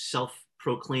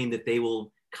 self-proclaimed that they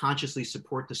will consciously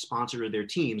support the sponsor of their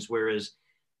teams. Whereas,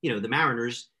 the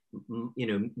Mariners,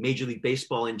 Major League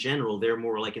Baseball in general, they're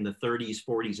more like in the 30s,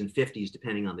 40s, and 50s,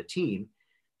 depending on the team.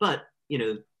 But,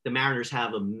 the Mariners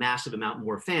have a massive amount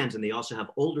more fans, and they also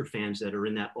have older fans that are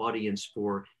in that audience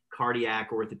for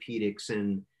cardiac, orthopedics,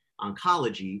 and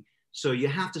oncology. So you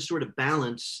have to sort of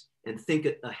balance and think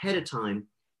ahead of time,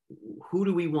 who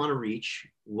do we want to reach?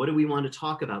 What do we want to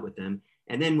talk about with them?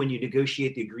 And then when you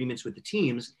negotiate the agreements with the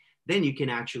teams, then you can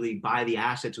actually buy the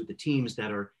assets with the teams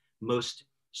that are most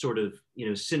sort of,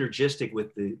 synergistic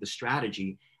with the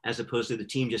strategy, as opposed to the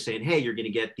team just saying, hey, you're going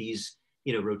to get these,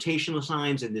 rotational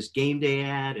signs and this game day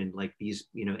ad and like these,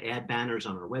 ad banners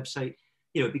on our website.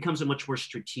 It becomes a much more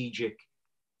strategic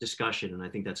discussion. And I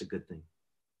think that's a good thing.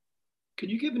 Could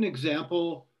you give an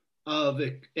example of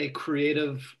a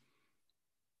creative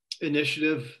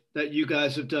initiative that you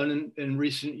guys have done in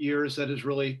recent years that has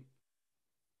really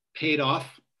paid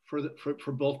off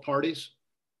for both parties?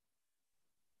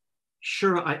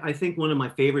 Sure. I think one of my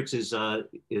favorites is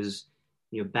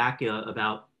back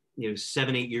about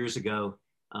 7-8 years ago,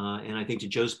 and I think to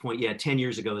Joe's point, 10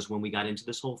 years ago is when we got into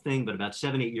this whole thing. But about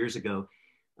 7-8 years ago,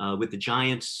 with the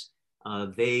Giants,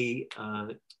 they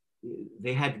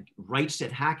they had rights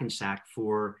at Hackensack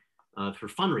for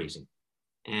fundraising.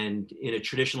 And in a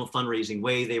traditional fundraising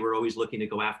way, they were always looking to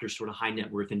go after sort of high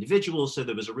net worth individuals. So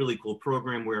there was a really cool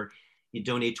program where you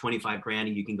donate 25 grand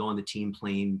and you can go on the team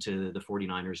plane to the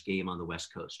 49ers game on the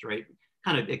West Coast, right?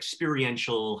 Kind of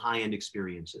experiential, high-end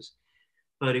experiences.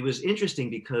 But it was interesting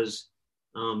because,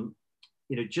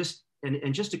 just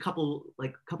a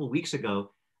couple weeks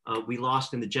ago, we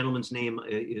lost, and the gentleman's name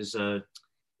is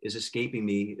escaping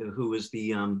me, who was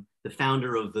the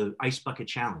founder of the Ice Bucket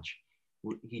Challenge.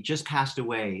 He just passed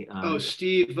away.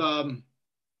 Steve. Was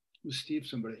Steve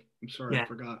somebody? I'm sorry, yeah. I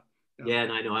forgot. Yeah,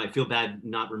 and I know I feel bad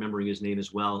not remembering his name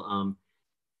as well.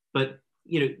 But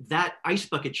that Ice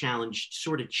Bucket Challenge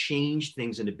sort of changed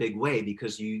things in a big way,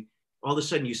 because all of a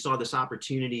sudden you saw this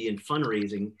opportunity in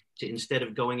fundraising to, instead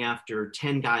of going after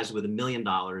 10 guys with $1 million,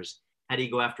 how do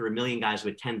you go after 1 million guys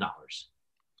with $10?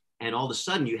 And all of a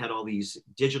sudden you had all these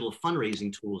digital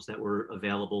fundraising tools that were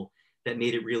available that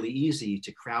made it really easy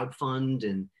to crowdfund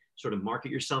and sort of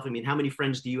market yourself. I mean, how many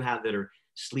friends do you have that are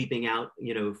sleeping out,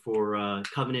 for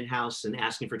Covenant House and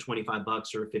asking for $25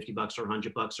 or $50 or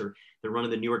 $100, or they're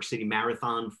running the New York City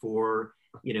Marathon for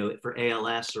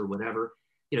ALS or whatever.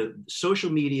 Social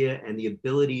media and the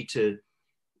ability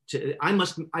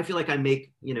I feel like I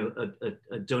make,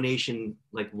 a donation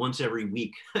like once every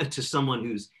week to someone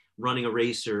who's running a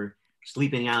race or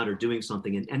sleeping out or doing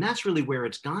something. And that's really where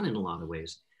it's gone in a lot of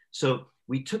ways. So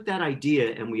we took that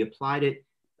idea and we applied it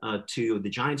to the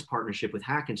Giants partnership with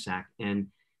Hackensack. And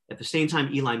at the same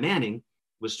time, Eli Manning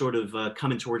was sort of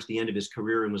coming towards the end of his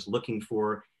career and was looking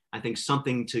for, I think,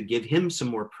 something to give him some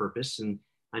more purpose. And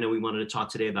I know we wanted to talk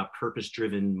today about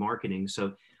purpose-driven marketing.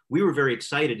 So we were very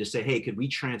excited to say, hey, could we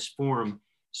transform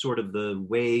sort of the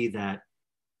way that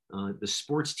the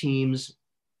sports teams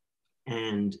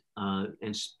and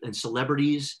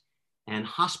celebrities and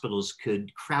hospitals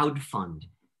could crowdfund.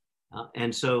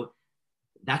 And so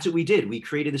that's what we did. We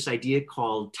created this idea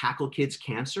called Tackle Kids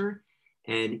Cancer.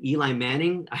 And Eli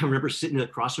Manning, I remember sitting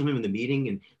across from him in the meeting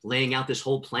and laying out this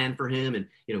whole plan for him. And,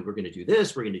 we're going to do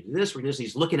this, we're going to do this, we're going to do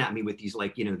this. He's looking at me with these,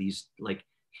 like giving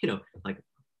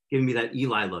me that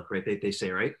Eli look, right? They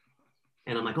say, right?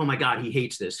 And I'm like, oh my God, he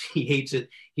hates this. He hates it.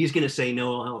 He's going to say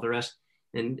no, all the rest.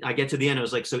 And I get to the end, I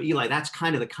was like, so Eli, that's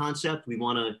kind of the concept. We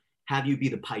want to have you be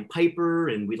the Pied Piper,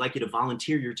 and we'd like you to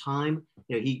volunteer your time.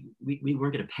 We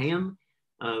weren't going to pay him.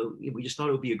 We just thought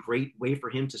it would be a great way for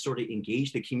him to sort of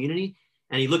engage the community.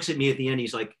 And he looks at me at the end.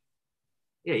 He's like,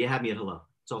 yeah, you have me at hello.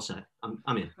 It's all set.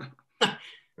 I'm in.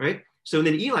 Right. So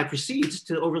then Eli proceeds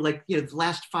to, over the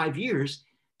last 5 years,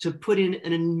 to put in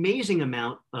an amazing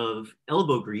amount of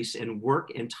elbow grease and work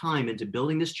and time into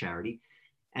building this charity.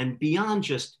 And beyond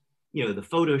just, the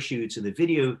photo shoots and the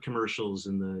video commercials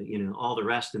and the, all the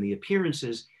rest and the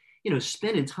appearances,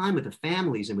 spending time with the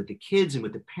families and with the kids and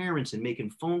with the parents and making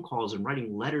phone calls and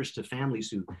writing letters to families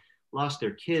who lost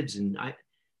their kids. And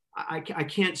I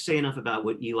can't say enough about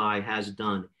what Eli has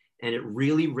done. And it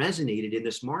really resonated in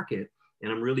this market.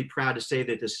 And I'm really proud to say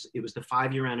that it was the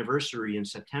 5-year anniversary in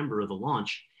September of the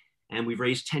launch. And we've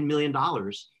raised $10 million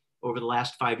over the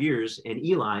last 5 years. And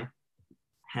Eli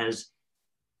has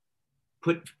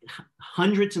put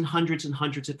hundreds and hundreds and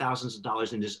hundreds of thousands of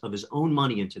dollars of his own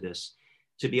money into this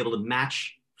to be able to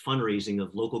match fundraising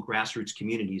of local grassroots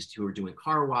communities who are doing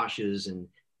car washes and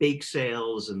bake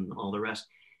sales and all the rest.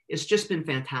 It's just been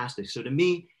fantastic. So to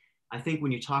me, I think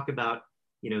when you talk about,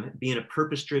 being a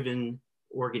purpose-driven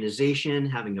organization,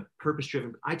 having a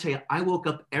purpose-driven, I tell you, I woke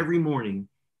up every morning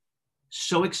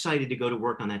so excited to go to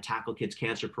work on that Tackle Kids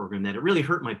Cancer program that it really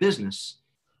hurt my business,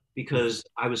 because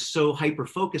I was so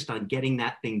hyper-focused on getting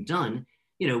that thing done.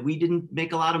 We didn't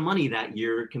make a lot of money that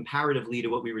year comparatively to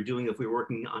what we were doing if we were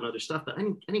working on other stuff, but I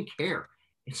didn't care.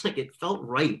 It's like, it felt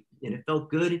right and it felt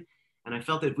good. And I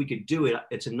felt that if we could do it,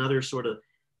 it's another sort of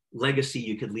legacy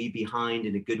you could leave behind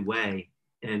in a good way.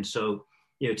 And so,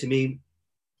 to me,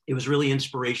 it was really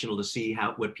inspirational to see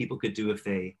what people could do if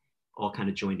they all kind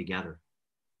of joined together.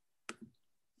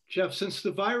 Jeff, since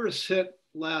the virus hit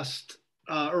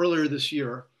earlier this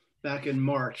year, back in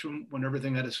March, when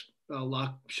everything had its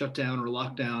shut down or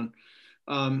lockdown,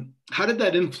 how did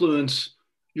that influence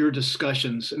your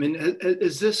discussions? I mean,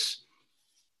 is this?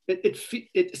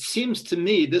 It seems to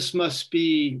me this must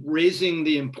be raising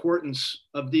the importance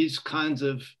of these kinds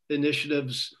of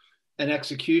initiatives and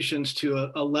executions to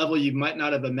a level you might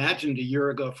not have imagined a year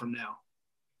ago from now.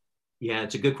 Yeah,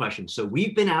 it's a good question. So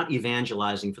we've been out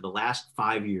evangelizing for the last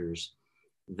 5 years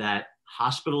that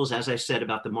hospitals, as I said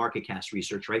about the MarketCast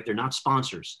research, right? They're not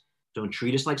sponsors. Don't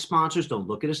treat us like sponsors. Don't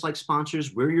look at us like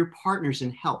sponsors. We're your partners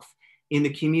in health in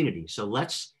the community. So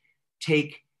let's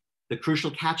take the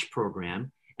Crucial Catch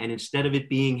program And instead of it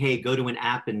being, hey, go to an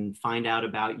app and find out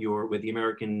about with the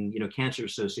American, Cancer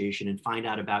Association and find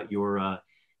out about your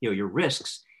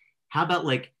risks, how about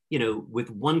like, with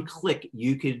one click,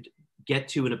 you could get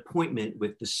to an appointment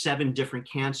with the 7 different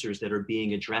cancers that are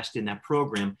being addressed in that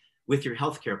program with your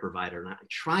healthcare provider. And I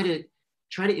try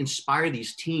to inspire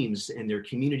these teams and their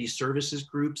community services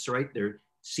groups, right? Their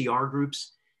CR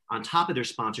groups on top of their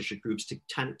sponsorship groups to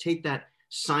kind of take that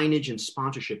signage and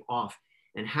sponsorship off.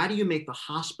 And how do you make the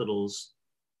hospitals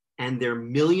and their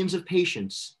millions of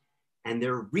patients and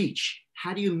their reach,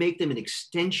 how do you make them an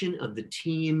extension of the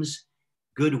team's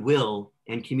goodwill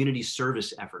and community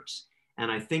service efforts?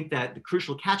 And I think that the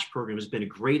Crucial Catch program has been a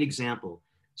great example.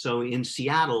 So in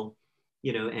Seattle,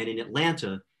 and in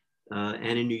Atlanta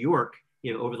and in New York,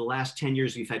 over the last 10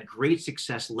 years, we've had great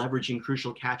success leveraging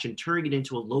Crucial Catch and turning it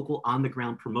into a local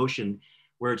on-the-ground promotion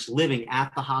where it's living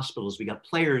at the hospitals. We got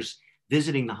players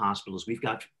visiting the hospitals. We've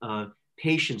got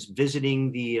patients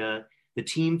visiting the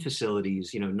team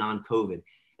facilities, non-COVID.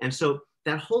 And so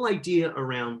that whole idea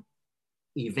around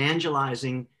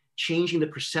evangelizing, changing the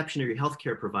perception of your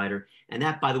healthcare provider, and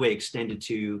that, by the way, extended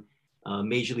to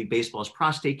Major League Baseball's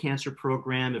prostate cancer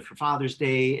program, and for Father's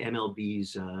Day,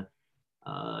 MLB's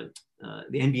the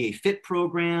NBA Fit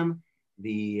program,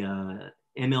 the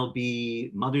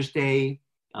MLB Mother's Day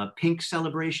Pink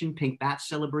celebration, Pink Bat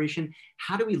celebration.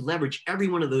 How do we leverage every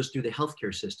one of those through the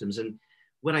healthcare systems? And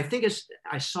what I think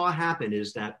I saw happen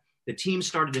is that the team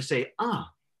started to say,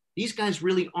 these guys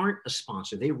really aren't a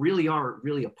sponsor. They really are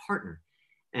really a partner.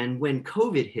 And when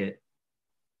COVID hit,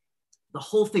 the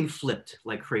whole thing flipped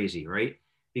like crazy, right?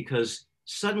 Because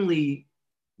suddenly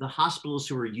the hospitals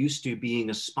who were used to being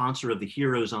a sponsor of the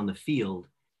heroes on the field,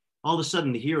 all of a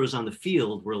sudden the heroes on the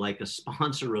field were like a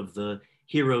sponsor of the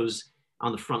heroes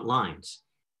on the front lines.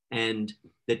 And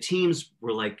the teams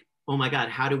were like, oh my God,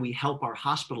 how do we help our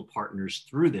hospital partners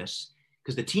through this?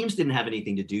 Because the teams didn't have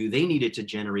anything to do. They needed to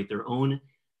generate their own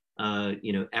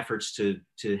efforts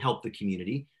to help the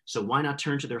community. So why not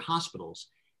turn to their hospitals?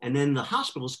 And then the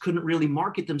hospitals couldn't really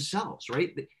market themselves,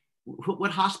 right? What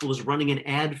hospital is running an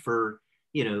ad for,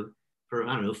 I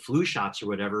don't know, flu shots or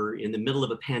whatever in the middle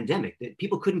of a pandemic? That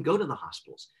people couldn't go to the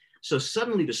hospitals. So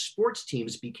suddenly the sports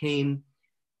teams became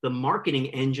the marketing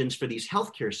engines for these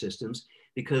healthcare systems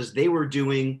because they were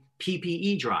doing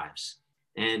PPE drives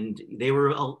and they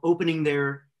were opening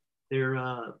their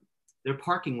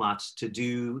parking lots to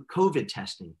do COVID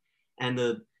testing. And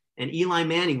Eli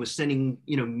Manning was sending,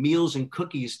 meals and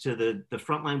cookies to the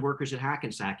frontline workers at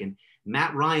Hackensack. And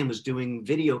Matt Ryan was doing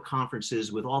video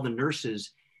conferences with all the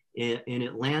nurses in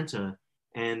Atlanta.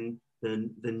 And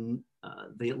the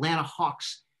Atlanta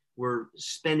Hawks were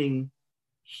spending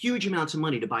huge amounts of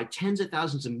money to buy tens of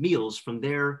thousands of meals from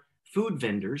their food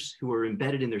vendors who are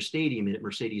embedded in their stadium at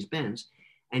Mercedes-Benz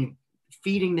and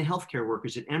feeding the healthcare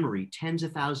workers at Emory tens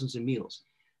of thousands of meals.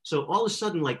 So all of a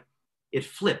sudden, like, it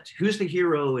flipped. Who's the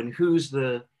hero and who's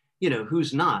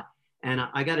who's not? And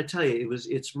I got to tell you,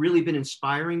 it's really been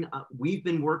inspiring. We've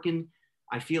been working,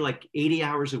 I feel like 80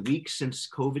 hours a week since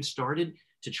COVID started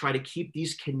to try to keep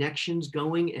these connections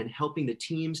going and helping the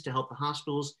teams to help the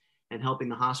hospitals and helping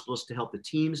the hospitals to help the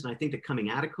teams. And I think that coming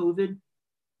out of COVID,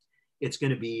 it's going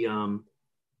to be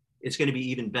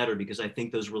even better because I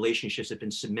think those relationships have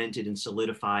been cemented and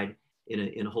solidified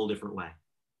in a whole different way.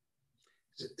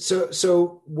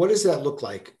 So what does that look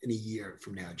like in a year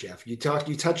from now, Jeff? You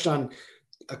touched on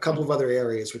a couple of other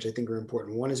areas, which I think are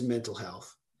important. One is mental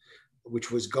health,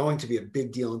 which was going to be a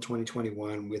big deal in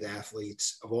 2021 with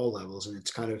athletes of all levels, and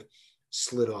it's kind of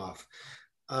slid off.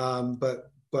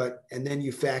 But and then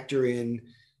you factor in,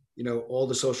 all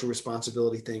the social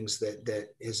responsibility things that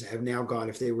have now gone.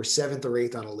 If they were 7th or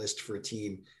 8th on a list for a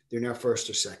team, they're now 1st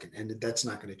or 2nd, and that's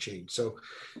not going to change.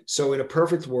 So in a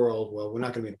perfect world, well, we're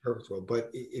not going to be in a perfect world,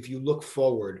 but if you look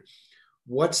forward,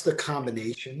 what's the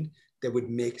combination that would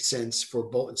make sense for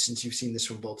both, since you've seen this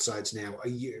from both sides now, a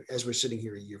year, as we're sitting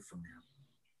here a year from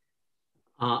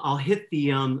now? I'll hit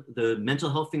the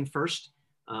mental health thing first.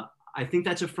 I think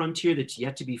that's a frontier that's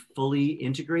yet to be fully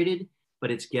integrated, but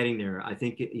it's getting there. I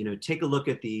think, take a look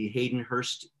at the Hayden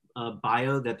Hurst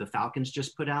bio that the Falcons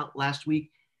just put out last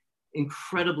week.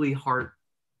 Incredibly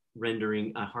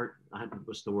heart-rendering,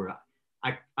 what's the word?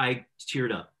 I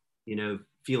teared up,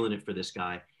 feeling it for this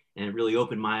guy. And it really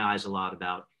opened my eyes a lot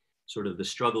about sort of the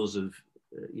struggles of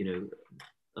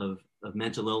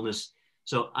mental illness.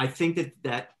 So I think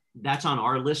that's on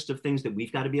our list of things that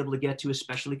we've got to be able to get to,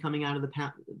 especially coming out of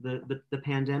the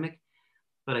pandemic.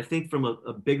 But I think from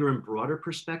a bigger and broader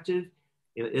perspective,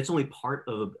 it's only part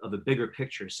of a bigger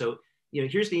picture. So,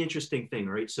 here's the interesting thing,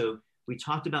 right? So we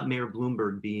talked about Mayor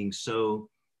Bloomberg being so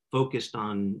focused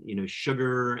on,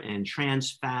 sugar and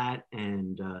trans fat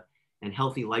and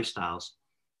healthy lifestyles.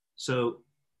 So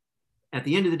at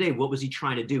the end of the day, what was he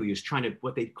trying to do? He was trying to,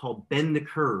 what they call, bend the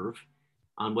curve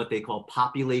on what they call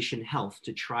population health,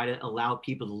 to try to allow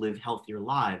people to live healthier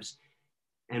lives.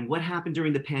 And what happened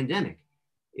during the pandemic?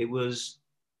 It was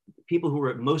people who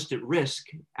were most at risk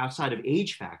outside of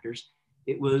age factors.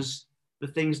 It was the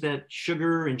things that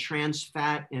sugar and trans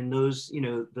fat and those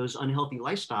unhealthy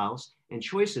lifestyles and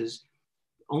choices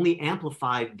only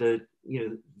amplified the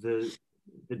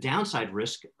downside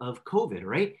risk of COVID,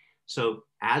 right? So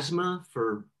asthma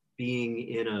for being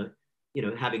in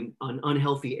having an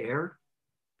unhealthy air,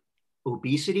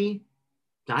 obesity,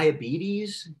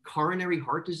 diabetes, coronary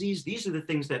heart disease. These are the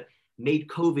things that made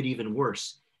COVID even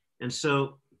worse. And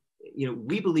so,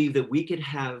 we believe that we could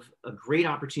have a great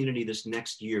opportunity this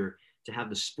next year to have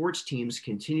the sports teams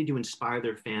continue to inspire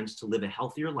their fans to live a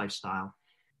healthier lifestyle,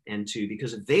 and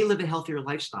because if they live a healthier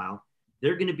lifestyle,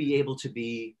 they're going to be able to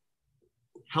be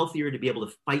healthier, to be able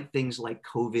to fight things like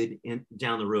COVID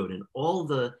down the road and all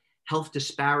the health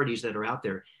disparities that are out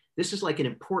there. This is like an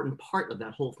important part of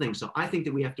that whole thing. So I think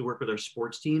that we have to work with our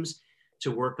sports teams to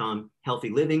work on healthy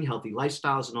living, healthy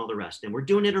lifestyles, and all the rest. And we're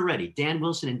doing it already. Dan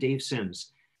Wilson and Dave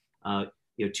Sims,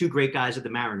 two great guys at the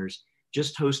Mariners,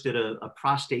 just hosted a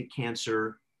prostate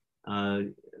cancer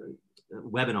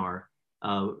webinar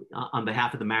on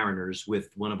behalf of the Mariners with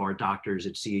one of our doctors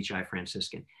at CHI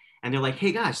Franciscan. And they're like,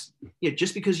 hey guys,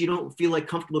 just because you don't feel like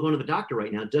comfortable going to the doctor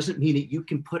right now doesn't mean that you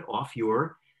can put off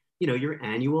your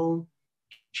annual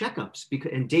checkups.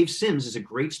 And Dave Sims is a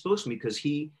great spokesman because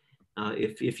he,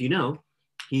 if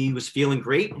he was feeling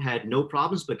great, had no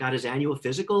problems, but got his annual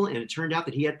physical, and it turned out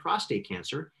that he had prostate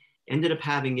cancer, ended up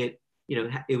having it,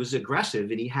 it was aggressive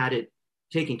and he had it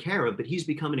taken care of, but he's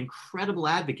become an incredible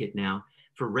advocate now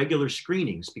for regular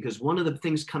screenings, because one of the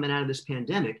things coming out of this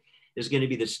pandemic is going to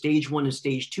be that stage 1 and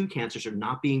stage 2 cancers are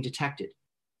not being detected,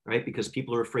 right? Because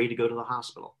people are afraid to go to the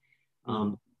hospital.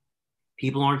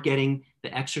 People aren't getting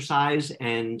the exercise,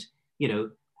 and,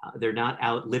 they're not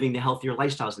out living the healthier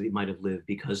lifestyles that they might have lived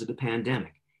because of the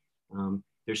pandemic.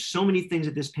 There's so many things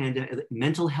that this pandemic,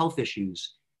 mental health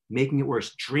issues, making it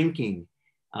worse, drinking,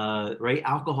 right?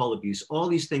 Alcohol abuse, all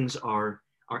these things are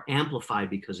amplified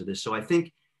because of this. So I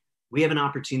think we have an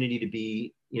opportunity to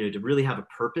be, to really have a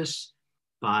purpose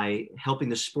by helping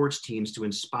the sports teams to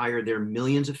inspire their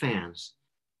millions of fans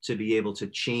to be able to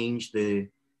change the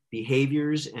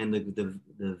behaviors and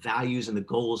the values and the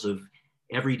goals of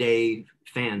everyday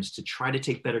fans to try to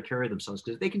take better care of themselves.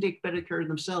 Because if they can take better care of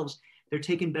themselves, they're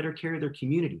taking better care of their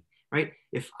community, right?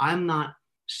 If I'm not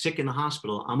sick in the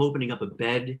hospital, I'm opening up a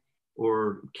bed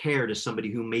or care to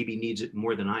somebody who maybe needs it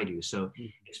more than I do. So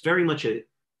it's very much a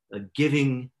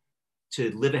giving. To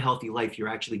live a healthy life, you're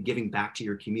actually giving back to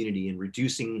your community and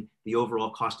reducing the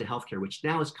overall cost of healthcare, which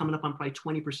now is coming up on probably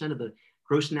 20% of the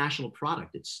gross national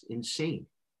product. It's insane.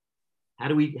 How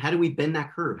do we bend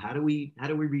that curve? How do we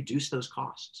reduce those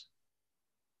costs?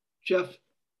 Jeff,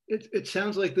 it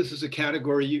sounds like this is a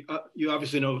category you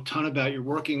obviously know a ton about. You're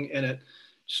working in it.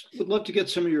 Just would love to get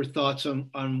some of your thoughts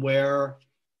on where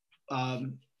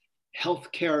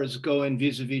healthcare is going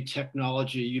vis-a-vis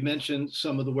technology. You mentioned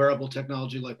some of the wearable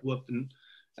technology like Whoop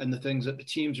and the things that the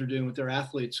teams are doing with their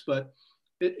athletes, but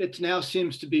it now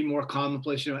seems to be more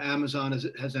commonplace. Amazon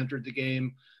has entered the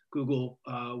game, Google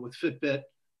with Fitbit,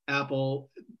 Apple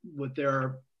with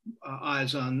their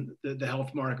eyes on the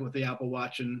health market with the Apple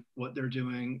Watch and what they're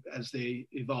doing as they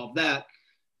evolve that.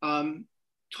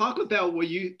 Talk about what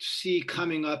you see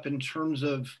coming up in terms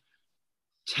of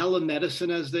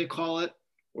telemedicine, as they call it,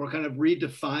 or kind of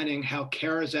redefining how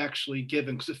care is actually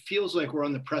given, because it feels like we're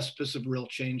on the precipice of real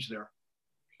change there.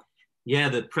 Yeah,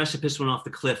 the precipice went off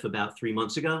the cliff about 3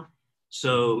 months ago.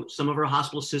 So some of our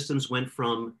hospital systems went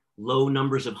from low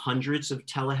numbers of hundreds of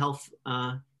telehealth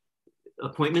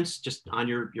appointments, just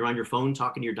you're on your phone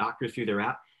talking to your doctor through their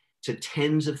app, to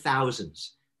tens of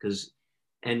thousands.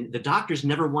 And the doctors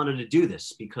never wanted to do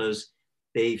this because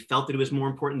they felt that it was more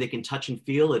important. They can touch and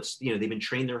feel. It's, they've been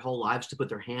trained their whole lives to put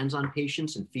their hands on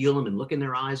patients and feel them and look in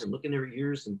their eyes and look in their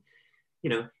ears. And,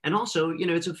 and also,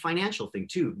 it's a financial thing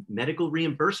too. Medical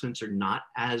reimbursements are not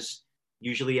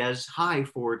usually as high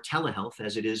for telehealth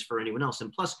as it is for anyone else.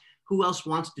 And plus, who else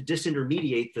wants to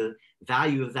disintermediate the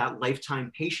value of that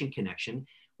lifetime patient connection?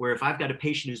 Where if I've got a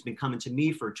patient who's been coming to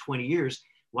me for 20 years,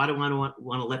 why do I want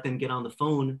to let them get on the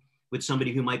phone with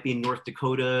somebody who might be in North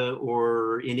Dakota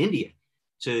or in India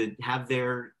to have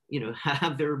their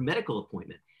medical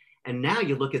appointment? And now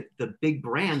you look at the big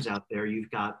brands out there.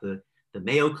 You've got the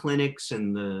Mayo Clinics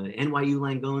and the NYU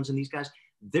Langones and these guys.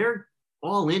 They're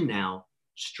all in now,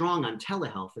 strong on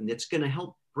telehealth, and it's going to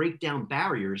help break down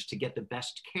barriers to get the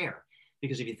best care.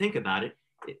 Because if you think about it,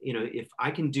 if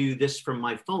I can do this from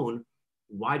my phone,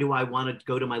 why do I want to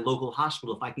go to my local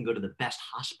hospital if I can go to the best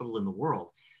hospital in the world?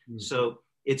 So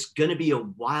it's going to be a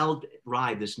wild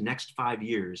ride this next 5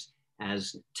 years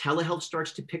as telehealth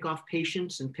starts to pick off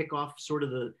patients and pick off sort of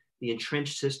the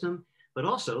entrenched system. But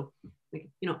also,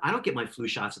 I don't get my flu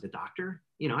shots at the doctor.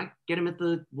 I get them at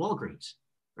the Walgreens,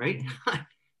 right?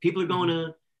 People are going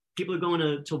to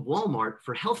Walmart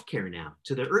for healthcare now,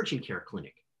 to the urgent care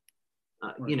clinic.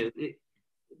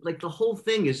 Like the whole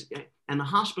thing is, and the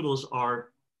hospitals are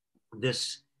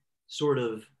this sort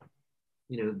of,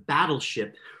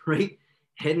 battleship, right?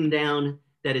 Heading down,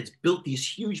 that it's built these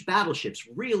huge battleships,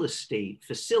 real estate,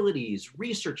 facilities,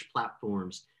 research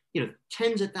platforms,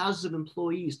 tens of thousands of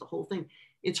employees, the whole thing.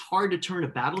 It's hard to turn a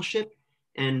battleship.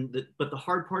 But the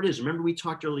hard part is, remember we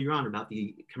talked earlier on about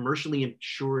the commercially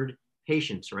insured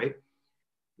patients, right?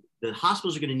 The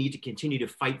hospitals are going to need to continue to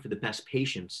fight for the best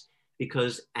patients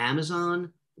because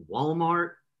Amazon,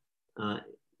 Walmart,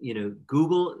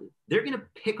 Google, they're going to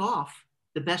pick off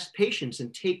the best patients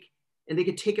and they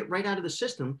could take it right out of the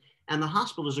system. And the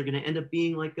hospitals are going to end up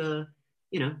being like a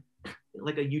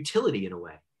utility in a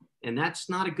way. And that's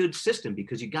not a good system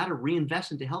because you got to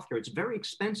reinvest into healthcare. It's very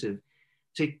expensive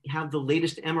to have the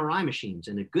latest MRI machines,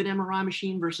 and a good MRI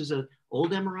machine versus an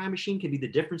old MRI machine can be the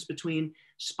difference between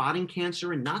spotting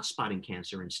cancer and not spotting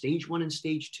cancer, and stage 1 and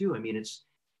stage 2. I mean,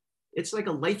 it's like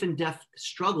a life and death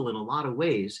struggle in a lot of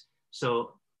ways.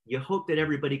 So you hope that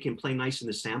everybody can play nice in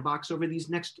the sandbox over these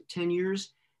next 10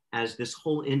 years as this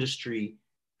whole industry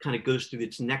kind of goes through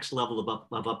its next level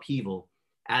of upheaval,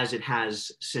 as it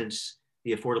has since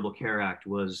the Affordable Care Act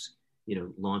was,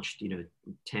 launched,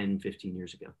 10, 15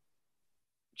 years ago.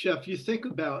 Jeff, you think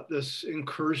about this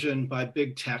incursion by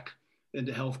big tech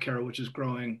into healthcare, which is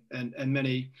growing, and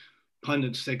many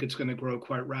pundits think it's going to grow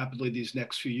quite rapidly these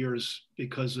next few years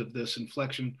because of this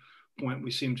inflection point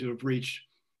we seem to have reached.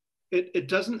 It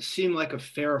doesn't seem like a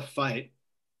fair fight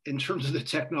in terms of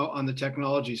on the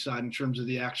technology side, in terms of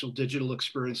the actual digital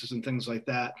experiences and things like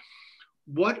that.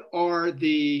 What are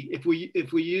if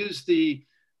we use the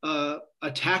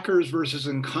attackers versus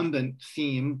incumbent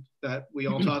theme that we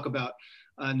all talk about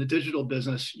in the digital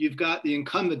business, you've got the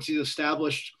incumbents, the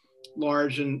established,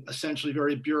 large and essentially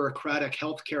very bureaucratic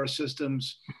healthcare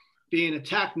systems being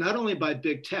attacked not only by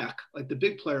big tech, like the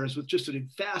big players with just a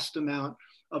vast amount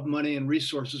of money and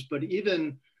resources, but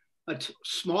even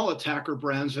small attacker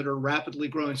brands that are rapidly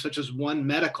growing, such as One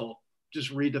Medical,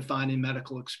 just redefining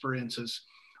medical experiences.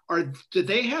 Do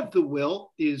they have the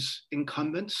will, these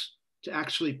incumbents, to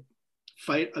actually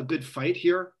fight a good fight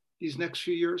here these next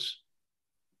few years?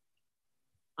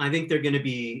 I think they're going to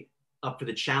be up for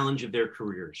the challenge of their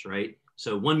careers, right?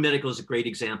 So One Medical is a great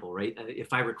example, right?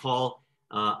 If I recall,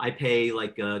 I pay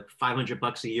like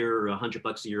 $500 a year or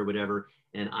 $100 a year or whatever,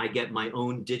 and I get my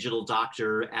own digital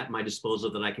doctor at my disposal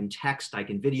that I can text, I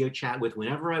can video chat with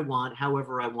whenever I want,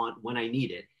 however I want, when I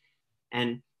need it.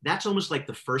 And that's almost like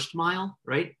the first mile,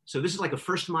 right? So this is like a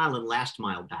first mile and last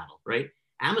mile battle, right?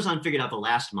 Amazon figured out the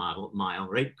last mile,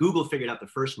 right? Google figured out the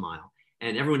first mile,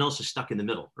 and everyone else is stuck in the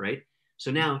middle, right?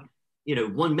 So now,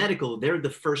 One Medical, they're the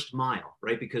first mile,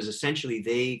 right? Because essentially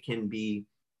they can be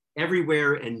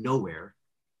everywhere and nowhere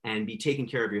and be taking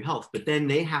care of your health. But then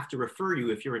they have to refer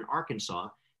you, if you're in Arkansas,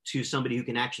 to somebody who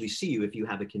can actually see you if you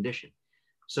have a condition.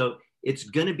 So it's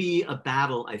going to be a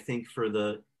battle, I think, for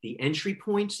the entry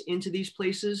points into these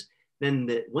places. Then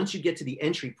once you get to the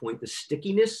entry point, the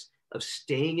stickiness of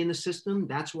staying in the system,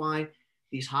 that's why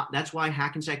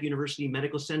Hackensack University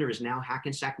Medical Center is now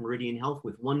Hackensack Meridian Health,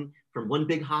 from one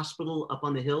big hospital up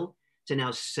on the hill to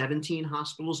now 17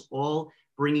 hospitals, all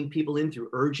bringing people in through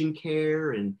urgent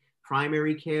care and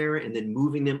primary care, and then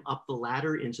moving them up the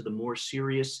ladder into the more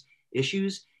serious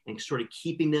issues and sort of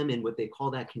keeping them in what they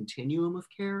call that continuum of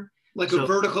care. Like a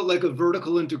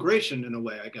vertical integration in a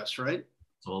way, I guess, right?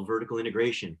 It's all vertical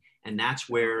integration. And that's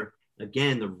where,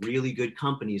 again, the really good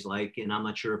companies and I'm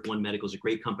not sure if One Medical is a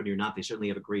great company or not. They certainly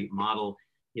have a great model,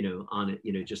 on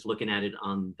it, just looking at it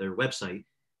on their website.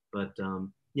 But,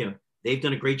 they've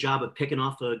done a great job of picking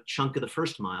off a chunk of the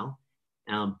first mile.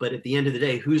 But at the end of the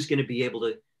day, who's going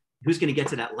to get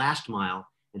to that last mile,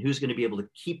 and who's going to be able to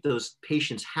keep those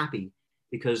patients happy?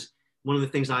 Because one of the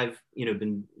things I've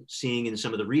been seeing in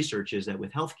some of the research is that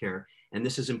with healthcare, and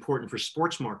this is important for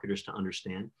sports marketers to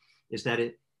understand, is that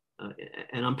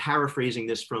and I'm paraphrasing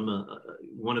this from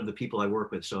one of the people I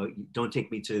work with, so don't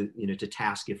take me to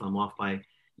task if I'm off by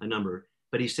a number.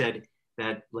 But he said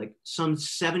that like some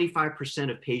 75%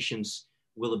 of patients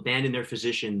will abandon their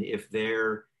physician if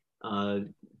their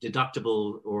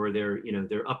deductible or their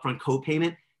upfront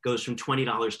copayment goes from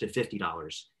 $20 to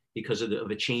 $50 because of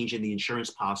a change in the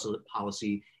insurance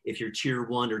policy if you're tier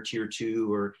 1 or tier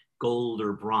 2 or gold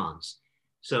or bronze.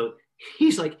 So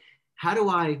he's like, how do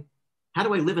I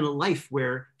live in a life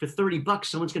where for $30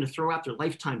 someone's going to throw out their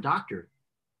lifetime doctor?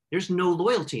 There's no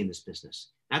loyalty in this business.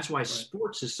 That's why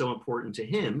sports is so important to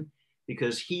him,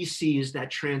 because he sees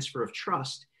that transfer of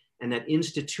trust and that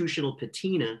institutional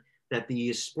patina that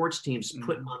the sports teams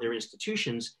put on their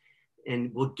institutions,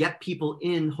 and will get people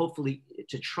in, hopefully,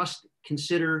 to trust,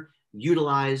 consider,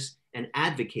 utilize, and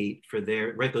advocate for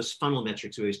their, right, those funnel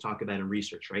metrics we always talk about in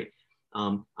research, right?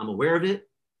 I'm aware of it.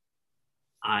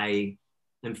 I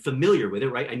am familiar with it,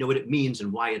 right? I know what it means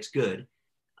and why it's good.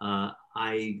 I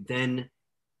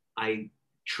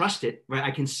trust it, right? I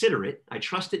consider it. I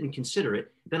trust it and consider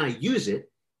it. Then I use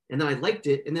it, and then I liked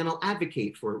it, and then I'll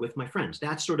advocate for it with my friends.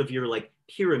 That's sort of your like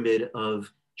pyramid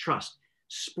of trust.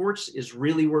 Sports is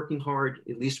really working hard,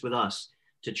 at least with us,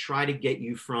 to try to get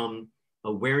you from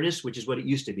awareness, which is what it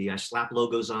used to be. I slap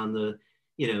logos on the,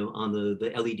 on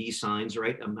the LED signs,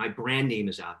 right? My brand name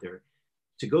is out there.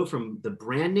 To go from the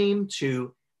brand name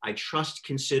to I trust,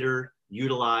 consider,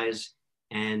 utilize,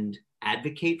 and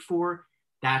advocate for,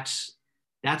 that's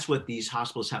what these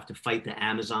hospitals have to fight, the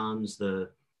Amazons, the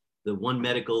One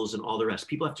Medicals, and all the rest.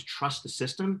 People have to trust the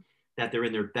system, that they're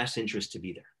in their best interest to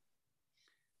be there.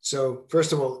 So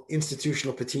first of all,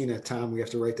 institutional patina, Tom, we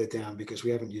have to write that down because we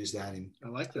haven't used that in I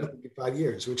like that. 5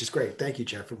 years, which is great. Thank you,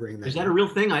 Jeff, for bringing that. Is that a real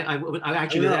thing? I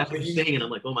actually, that's what you're saying, and I'm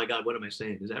like, oh my God, what am I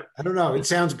saying? Is that? I don't know. It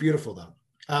sounds beautiful though.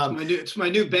 It's my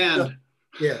new band.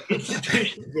 Yeah. But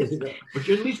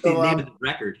you're at least the name of the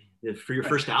record for your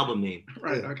first album name.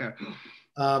 Right. Okay.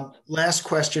 Last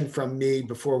question from me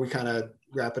before we kind of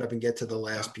wrap it up and get to the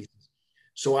last piece.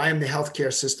 So I am the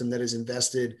healthcare system that has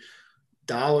invested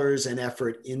dollars and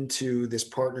effort into this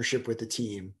partnership with the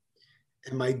team,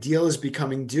 and my deal is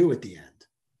becoming due at the end.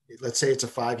 Let's say it's a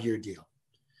 5-year deal.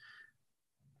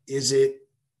 Is it,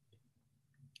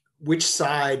 which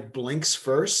side blinks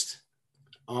first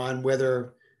on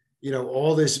whether,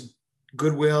 all this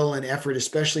goodwill and effort,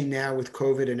 especially now with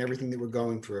COVID and everything that we're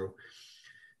going through,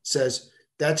 says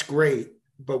that's great,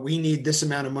 but we need this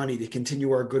amount of money to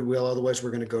continue our goodwill. Otherwise we're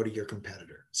going to go to your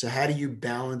competitor. So how do you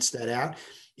balance that out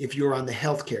if you're on the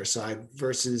healthcare side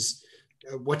versus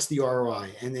what's the ROI?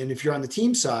 And then if you're on the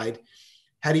team side,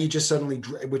 how do you just suddenly,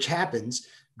 which happens,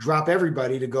 drop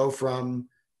everybody to go from,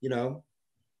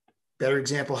 better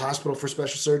example, hospital for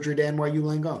special surgery to NYU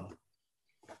Langone?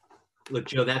 Look,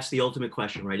 Joe, that's the ultimate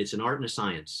question, right? It's an art and a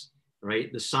science,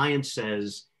 right? The science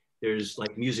says there's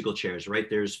like musical chairs, right?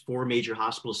 There's 4 major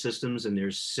hospital systems and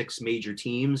there's 6 major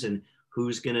teams, and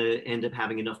who's going to end up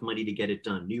having enough money to get it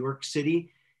done? New York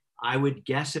City, I would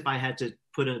guess, if I had to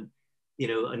put a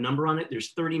number on it,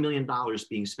 there's $30 million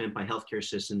being spent by healthcare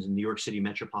systems in the New York City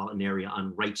metropolitan area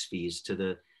on rights fees to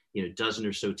the, dozen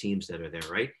or so teams that are there,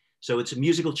 right? So it's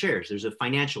musical chairs. There's a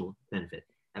financial benefit.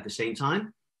 At the same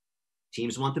time,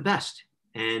 teams want the best.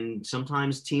 And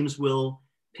sometimes teams will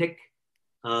take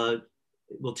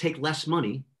less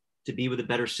money to be with a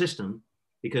better system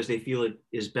because they feel it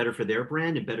is better for their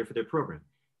brand and better for their program.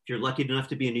 If you're lucky enough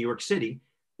to be in New York City,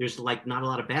 there's like not a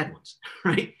lot of bad ones,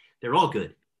 right? They're all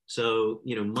good. So,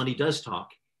 money does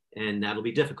talk, and that'll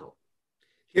be difficult.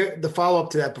 Here, the follow-up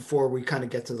to that before we kind of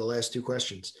get to the last 2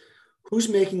 questions. Who's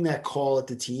making that call at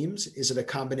the teams? Is it a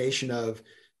combination of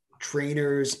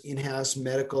trainers, in-house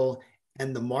medical,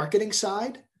 and the marketing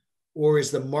side? Or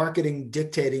is the marketing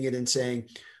dictating it and saying,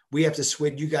 we have to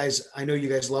switch, you guys, I know you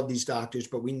guys love these doctors,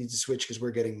 but we need to switch because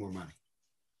we're getting more money?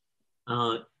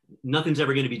 Nothing's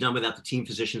ever going to be done without the team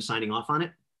physician signing off on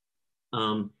it.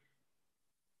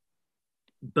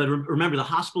 But remember, the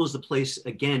hospital is the place,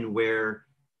 again, where,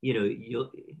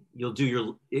 you'll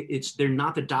do they're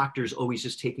not the doctors always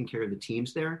just taking care of the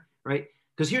teams there, right?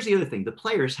 Because here's the other thing. The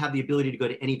players have the ability to go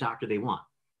to any doctor they want,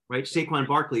 right? Saquon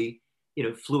Barkley,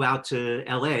 flew out to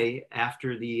LA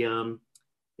after the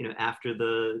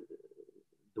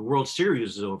World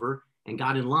Series was over and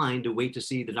got in line to wait to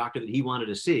see the doctor that he wanted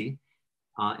to see.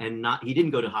 He didn't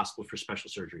go to hospital for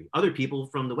special surgery. Other people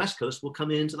from the West Coast will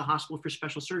come into the hospital for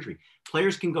special surgery.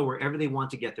 Players can go wherever they want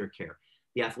to get their care.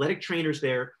 The athletic trainer's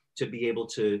there to be able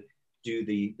to do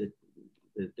the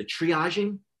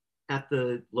triaging at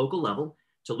the local level,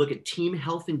 to look at team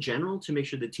health in general, to make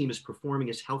sure the team is performing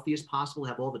as healthy as possible,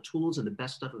 have all the tools and the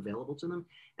best stuff available to them.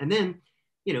 And then,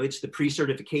 it's the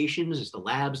pre-certifications, it's the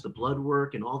labs, the blood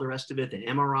work, and all the rest of it, the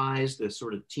MRIs, the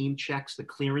sort of team checks, the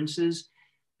clearances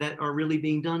that are really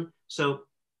being done. So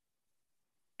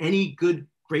any good,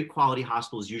 great quality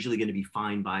hospital is usually going to be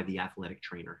fined by the athletic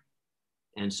trainer.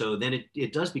 And so then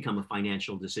it does become a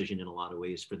financial decision in a lot of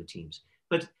ways for the teams.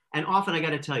 And often I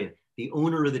got to tell you, the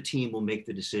owner of the team will make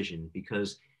the decision,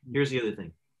 because here's the other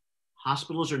thing.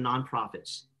 Hospitals are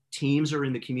nonprofits. Teams are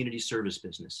in the community service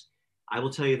business. I will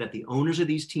tell you that the owners of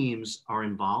these teams are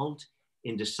involved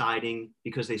in deciding,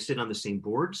 because they sit on the same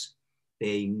boards.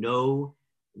 They know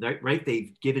that, right?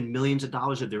 They've given millions of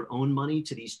dollars of their own money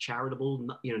to these charitable,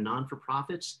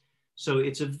 non-for-profits. So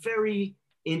it's a very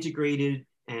integrated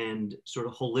and sort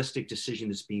of holistic decision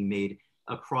that's being made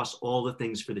across all the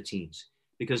things for the teams.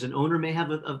 Because an owner may have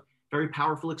a very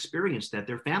powerful experience that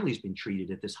their family's been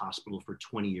treated at this hospital for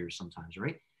 20 years sometimes,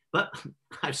 right? But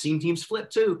I've seen teams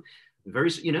flip too.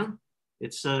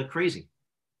 It's crazy.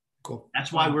 Cool.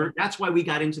 That's why we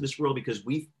got into this world, because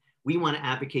we want to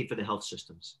advocate for the health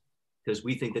systems, because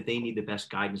we think that they need the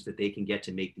best guidance that they can get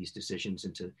to make these decisions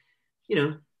and to,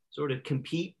 sort of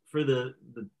compete for the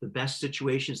best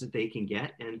situations that they can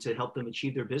get and to help them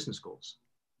achieve their business goals.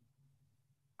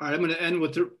 All right, I'm going to end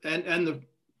with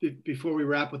before we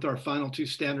wrap with our final two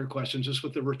standard questions, just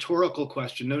with the rhetorical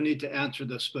question. No need to answer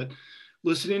this, but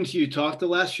listening to you talk the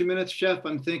last few minutes, Jeff,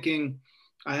 I'm thinking,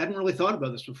 I hadn't really thought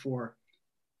about this before.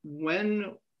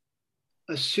 When,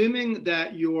 assuming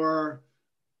that your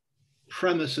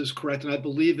premise is correct, and I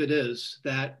believe it is,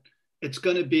 that it's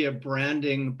going to be a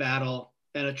branding battle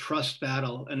and a trust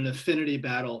battle and an affinity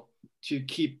battle to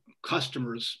keep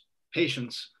customers,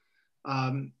 patients,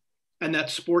 and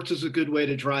that sports is a good way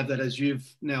to drive that, as you've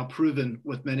now proven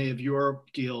with many of your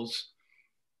deals.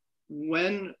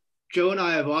 When Joe and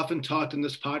I have often talked in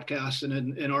this podcast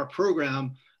and in our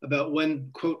program about when,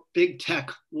 quote, big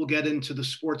tech will get into the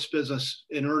sports business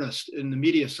in earnest in the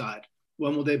media side.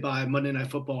 When will they buy Monday Night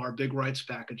Football, our big rights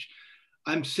package?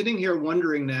 I'm sitting here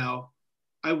wondering now,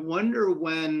 I wonder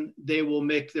when they will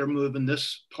make their move in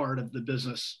this part of the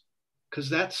business, because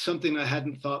that's something I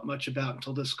hadn't thought much about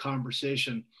until this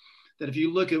conversation. That if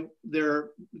you look at their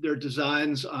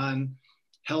designs on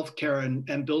healthcare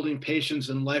and building patients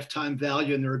and lifetime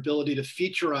value and their ability to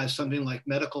featureize something like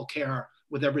medical care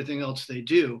with everything else they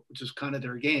do, which is kind of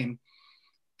their game,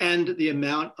 and the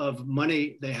amount of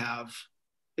money they have,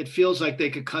 it feels like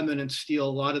they could come in and steal a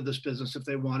lot of this business if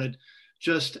they wanted,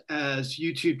 just as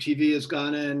YouTube TV has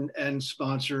gone in and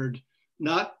sponsored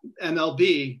not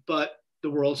MLB, but the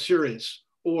World Series,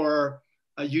 or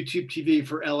a YouTube TV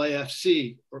for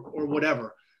LAFC or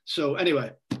whatever. So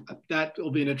anyway, that will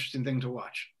be an interesting thing to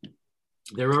watch.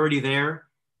 They're already there.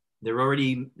 They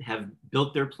already have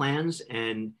built their plans.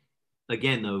 And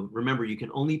again, though, remember, you can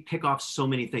only pick off so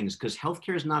many things, because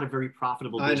healthcare is not a very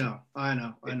profitable business. I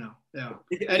know. Yeah.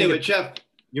 Anyway, Jeff.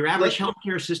 Your average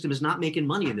healthcare system is not making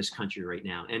money in this country right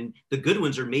now. And the good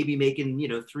ones are maybe making,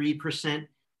 3%,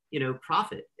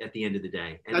 profit at the end of the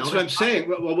day. And that's what I'm saying.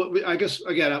 Well, I guess,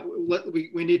 again,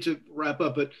 we need to wrap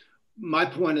up, but my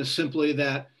point is simply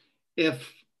that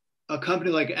if a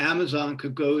company like Amazon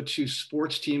could go to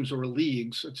sports teams or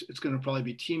leagues, it's going to probably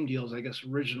be team deals, I guess,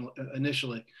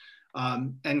 initially,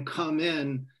 and come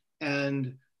in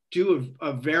and do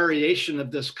a variation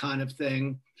of this kind of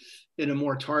thing in a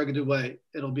more targeted way,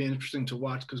 it'll be interesting to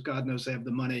watch, because God knows they have the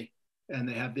money and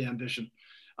they have the ambition.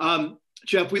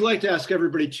 Jeff, we like to ask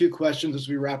everybody two questions as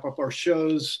we wrap up our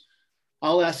shows.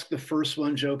 I'll ask the first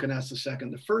one, Joe can ask the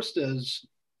second. The first is,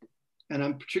 and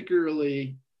I'm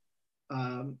particularly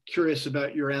curious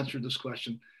about your answer to this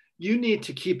question. You need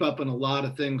to keep up on a lot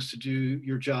of things to do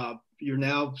your job. You're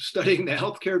now studying the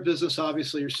healthcare business,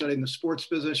 obviously. You're studying the sports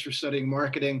business. You're studying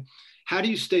marketing. How do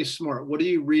you stay smart? What are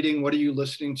you reading? What are you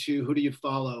listening to? Who do you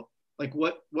follow? Like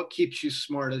what keeps you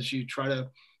smart as you try to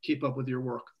keep up with your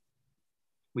work?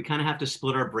 We kind of have to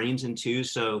split our brains in two.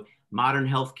 So modern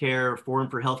healthcare, forum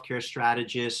for healthcare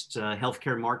strategists,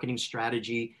 healthcare marketing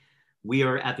strategy. We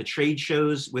are at the trade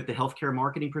shows with the healthcare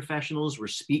marketing professionals. We're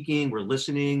speaking, we're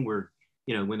listening, we're,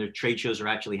 when the trade shows are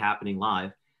actually happening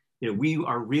live. We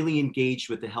are really engaged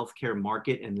with the healthcare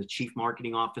market and the chief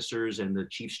marketing officers and the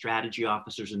chief strategy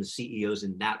officers and the CEOs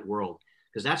in that world,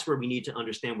 because that's where we need to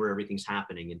understand where everything's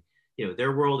happening. And,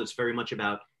 their world, it's very much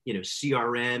about,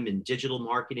 CRM and digital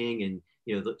marketing and,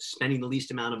 spending the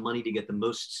least amount of money to get the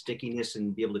most stickiness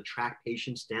and be able to track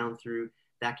patients down through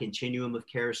that continuum of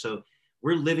care. So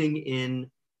we're living in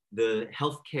the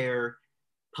healthcare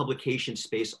publication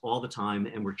space all the time,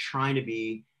 and we're trying to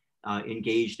be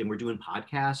engaged, and we're doing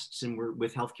podcasts, and we're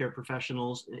with healthcare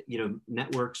professionals,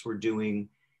 networks. We're doing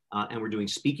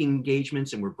speaking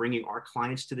engagements, and we're bringing our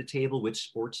clients to the table with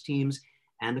sports teams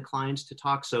and the clients to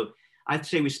talk. So I'd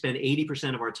say we spend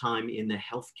 80% of our time in the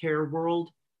healthcare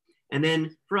world, and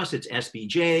then for us it's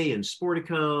SBJ and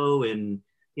Sportico, and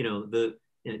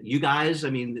you guys. I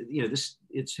mean,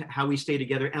 it's how we stay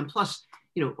together, and plus,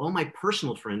 all my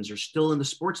personal friends are still in the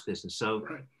sports business. So,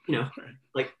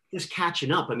 like just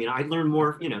catching up. I mean, I learned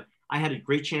more, I had a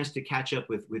great chance to catch up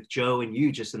with Joe and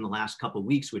you just in the last couple of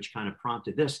weeks, which kind of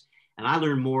prompted this. And I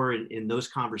learned more in those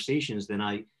conversations than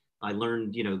I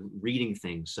learned, reading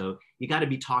things. So you got to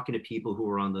be talking to people who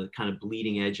are on the kind of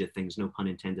bleeding edge of things, no pun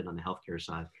intended, on the healthcare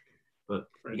side. But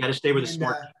you got to stay where the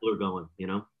smart people are going,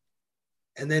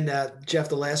 And then, Jeff,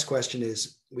 the last question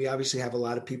is, we obviously have a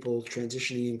lot of people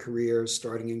transitioning in careers,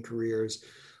 starting in careers,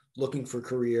 looking for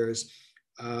careers.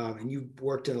 And you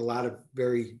worked in a lot of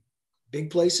very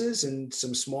big places and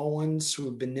some small ones who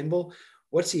have been nimble.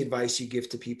 What's the advice you give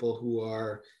to people who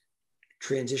are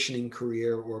transitioning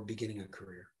career or beginning a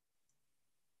career?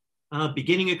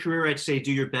 Beginning a career, I'd say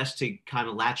do your best to kind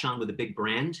of latch on with a big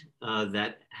brand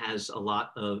that has a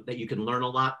lot of, that you can learn a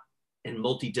lot and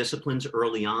multi-disciplines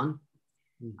early on.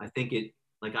 I think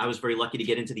I was very lucky to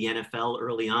get into the NFL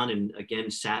early on, and again,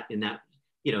 sat in that,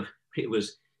 it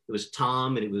was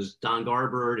Tom, and it was Don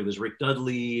Garber, and it was Rick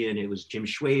Dudley, and it was Jim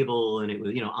Schwabel, and it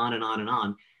was, on and on and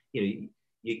on.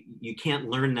 You can't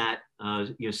learn that,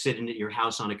 sitting at your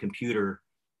house on a computer,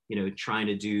 trying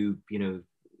to do,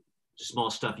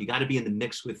 small stuff. You got to be in the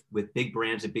mix with big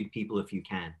brands and big people if you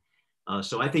can.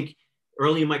 So I think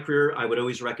early in my career, I would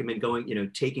always recommend going,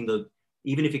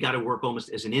 even if you got to work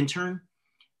almost as an intern,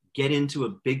 get into a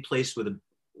big place with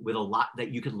a lot that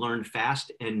you could learn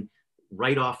fast and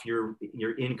write off your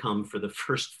income for the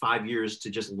first 5 years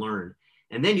to just learn.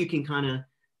 And then you can kind of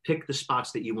pick the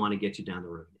spots that you want to get you down the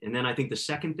road. And then I think the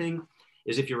second thing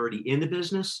is, if you're already in the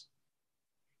business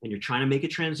and you're trying to make a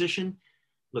transition,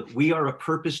 look, we are a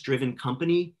purpose-driven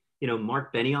company.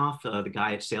 Mark Benioff, the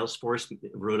guy at Salesforce,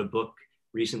 wrote a book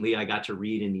recently I got to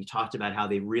read, and he talked about how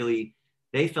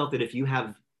they felt that if you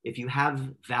have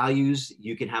values,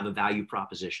 you can have a value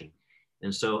proposition.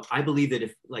 And so I believe that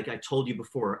if, like I told you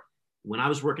before, when I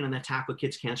was working on that Tackle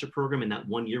Kids Cancer program, in that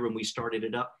 1 year when we started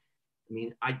it up, I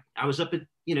mean, I was up at,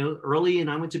 early,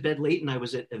 and I went to bed late, and I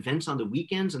was at events on the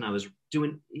weekends, and I was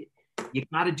doing, you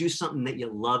got to do something that you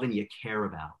love and you care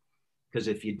about. Because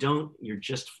if you don't, you're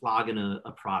just flogging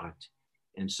a product.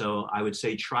 And so I would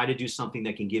say, try to do something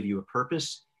that can give you a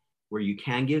purpose, where you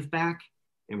can give back,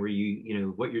 and where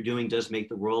what you're doing does make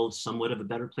the world somewhat of a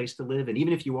better place to live. And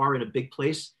even if you are in a big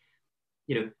place,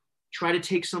 try to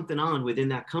take something on within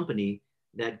that company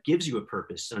that gives you a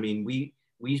purpose. I mean, we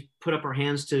put up our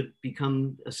hands to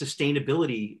become a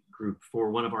sustainability group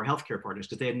for one of our healthcare partners,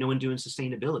 because they had no one doing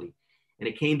sustainability. And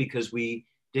it came because we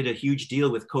did a huge deal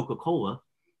with Coca-Cola.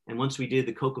 And once we did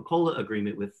the Coca-Cola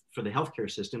agreement for the healthcare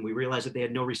system, we realized that they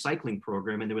had no recycling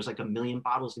program, and there was like 1 million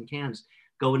bottles and cans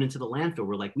going into the landfill.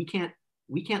 We're like, we can't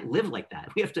live like that.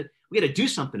 We got to do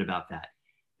something about that.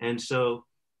 And so,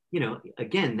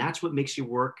 again, that's what makes you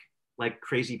work like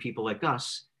crazy people like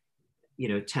us,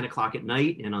 10 o'clock at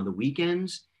night and on the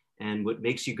weekends, and what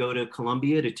makes you go to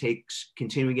Columbia to take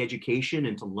continuing education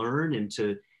and to learn and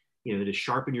to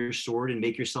sharpen your sword and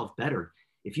make yourself better.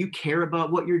 If you care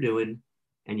about what you're doing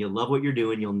and you love what you're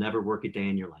doing, you'll never work a day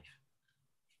in your life.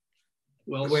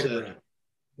 Well said.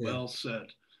 Yeah. Well said.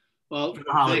 Well,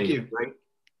 Holidays, thank you. Right?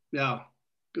 Yeah,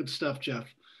 good stuff, Jeff.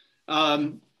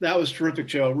 That was terrific,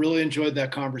 Joe. Really enjoyed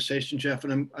that conversation, Jeff,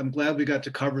 and I'm glad we got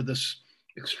to cover this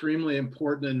extremely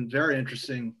important and very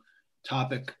interesting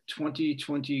topic.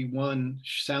 2021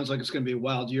 sounds like it's going to be a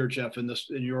wild year, Jeff, in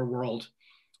your world.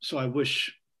 So I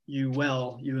wish you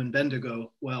well, you and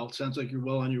Bendigo well. It sounds like you're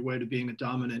well on your way to being a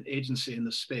dominant agency in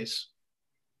this space.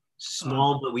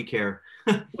 Small, but we care.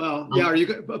 Well, yeah. Are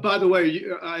you? By the way,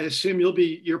 I assume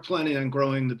you're planning on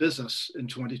growing the business in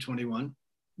 2021.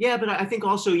 Yeah, but I think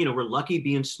also, we're lucky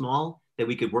being small that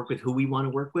we could work with who we want to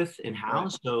work with and how.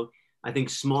 Right. So I think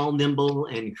small, nimble,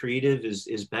 and creative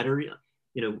is better.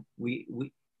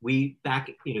 We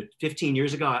back 15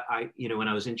 years ago, when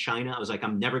I was in China, I was like,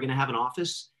 I'm never going to have an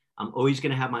office. I'm always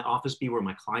going to have my office be where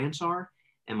my clients are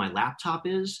and my laptop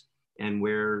is, and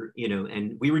where,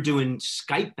 and we were doing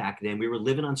Skype back then. We were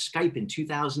living on Skype in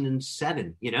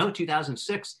 2007,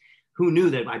 2006. Who knew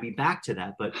that I'd be back to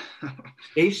that? But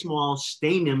stay small,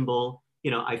 stay nimble.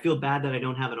 I feel bad that I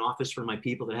don't have an office for my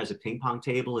people that has a ping pong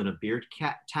table and a beer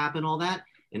tap and all that,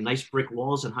 and nice brick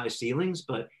walls and high ceilings.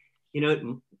 But,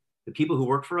 the people who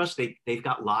work for us, they've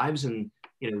got lives, and,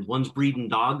 one's breeding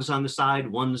dogs on the side,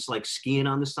 one's like skiing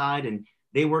on the side, and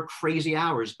they work crazy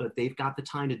hours, but they've got the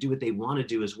time to do what they want to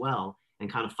do as well,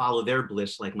 and kind of follow their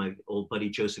bliss, like my old buddy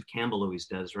Joseph Campbell always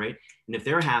does, right? And if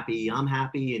they're happy, I'm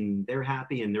happy, and they're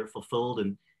happy, and they're fulfilled,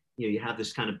 and you have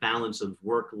this kind of balance of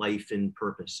work, life, and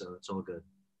purpose. So it's all good.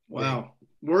 Wow.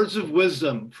 Words of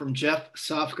wisdom from Jeff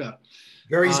Sofka.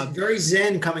 Very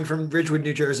zen coming from Ridgewood,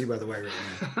 New Jersey, by the way,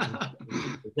 right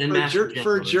now.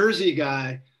 For a Jersey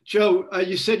guy. Joe,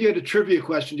 you said you had a trivia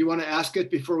question. Do you want to ask it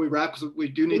before we wrap? Because we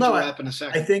do need to wrap in a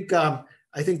second.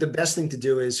 I think the best thing to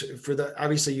do is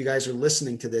obviously you guys are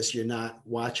listening to this, you're not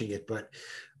watching it, but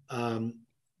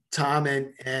Tom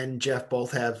and Jeff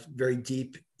both have very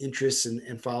deep interests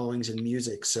and followings in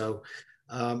music. So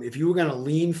if you were going to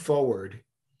lean forward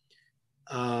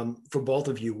for both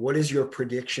of you, what is your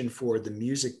prediction for the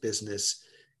music business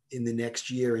in the next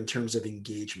year in terms of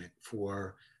engagement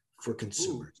for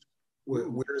consumers?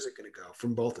 Where is it going to go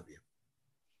from both of you?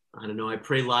 I don't know. I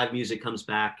pray live music comes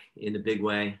back in a big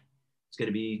way.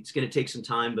 It's going to take some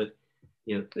time, but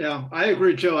Yeah, I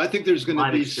agree, Joe. I think there's going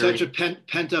to be such a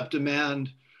pent up demand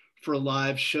for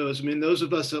live shows. I mean, those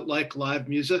of us that like live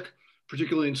music,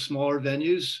 particularly in smaller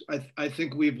venues, I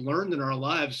think we've learned in our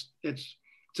lives, it's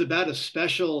about as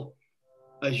special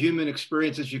a human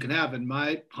experience as you can have, in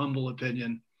my humble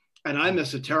opinion. And I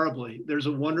miss it terribly. There's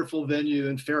a wonderful venue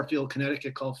in Fairfield,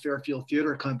 Connecticut called Fairfield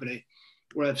Theater Company,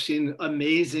 where I've seen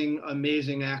amazing,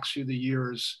 amazing acts through the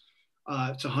years.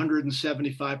 It's a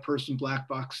 175 person black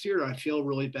box theater. I feel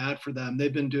really bad for them.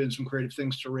 They've been doing some creative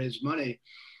things to raise money.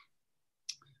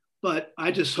 But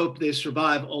I just hope they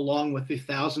survive along with the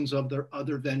thousands of their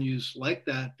other venues like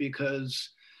that, because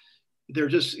they're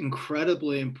just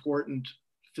incredibly important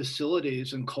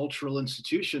facilities and cultural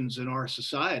institutions in our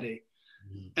society.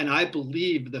 And I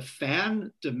believe the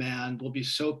fan demand will be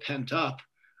so pent up.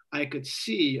 I could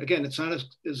see, again, it's not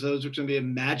as though it's going to be a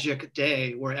magic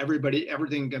day where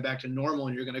everything can get back to normal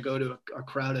and you're going to go to a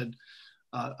crowded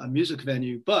a music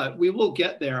venue, but we will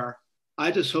get there.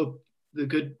 I just hope the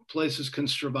good places can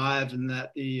survive, and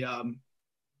that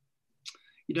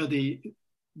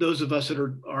those of us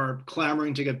that are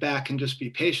clamoring to get back can just be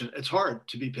patient. It's hard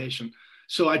to be patient.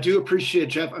 So I do appreciate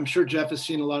Jeff. I'm sure Jeff has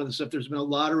seen a lot of the stuff. There's been a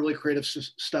lot of really creative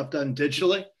stuff done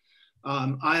digitally.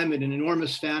 I am an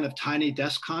enormous fan of Tiny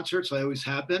Desk concerts. I always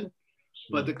have been.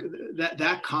 But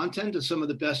that content is some of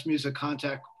the best music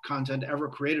content ever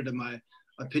created, in my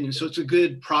opinion. So it's a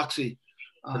good proxy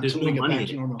until we get back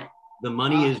to normal. The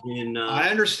money is in. I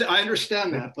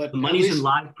understand that, but the money's in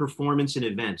live performance and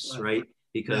events, right?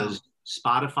 Because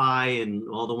Spotify and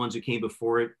all the ones who came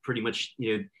before it pretty much,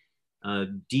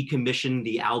 decommissioned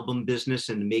the album business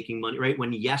and making money, right?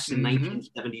 When Yes in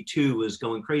 1972 was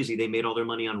going crazy, they made all their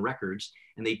money on records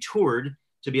and they toured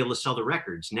to be able to sell the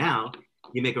records. Now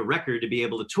you make a record to be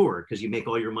able to tour because you make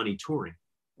all your money touring.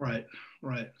 Right.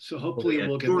 So hopefully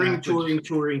we'll get back.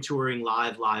 Touring,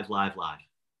 live.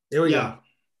 There we go.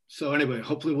 So anyway,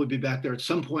 hopefully we'll be back there at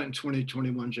some point in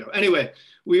 2021, Joe. Anyway,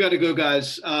 we got to go,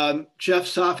 guys. Jeff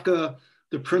Sofka,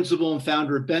 the principal and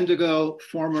founder of Bendigo,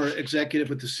 former executive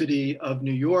with the city of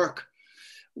New York,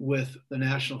 with the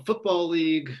National Football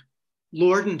League,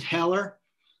 Lord & Taylor,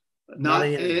 not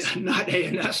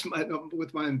A&S,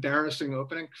 with my embarrassing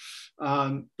opening.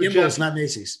 Jeff, not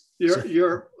Macy's.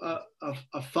 You're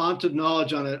a font of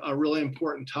knowledge on a really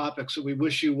important topic. So we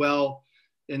wish you well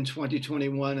in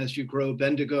 2021 as you grow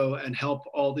Bendigo and help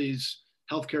all these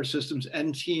healthcare systems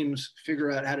and teams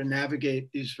figure out how to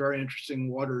navigate these very interesting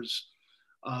waters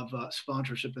of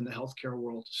sponsorship in the healthcare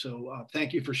world. So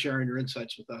thank you for sharing your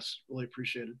insights with us. Really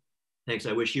appreciate it. Thanks.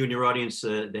 I wish you and your audience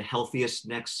the healthiest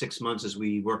next 6 months as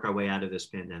we work our way out of this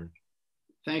pandemic.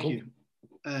 Thank you.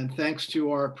 And thanks to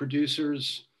our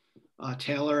producers,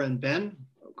 Taylor and Ben.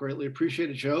 Greatly appreciate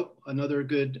it, Joe. Another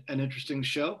good and interesting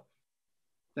show.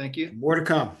 Thank you. More to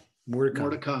come.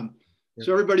 Yep.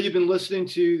 So everybody, you've been listening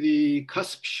to the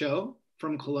Cusp Show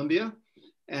from Columbia.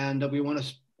 And we want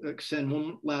to extend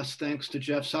one last thanks to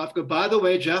Jeff Sofka. By the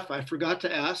way, Jeff, I forgot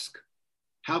to ask,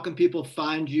 how can people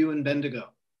find you in Bendigo?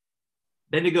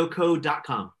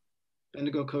 BendigoCode.com.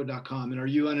 BendigoCode.com. And are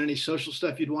you on any social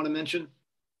stuff you'd want to mention?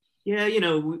 Yeah,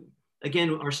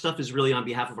 again, our stuff is really on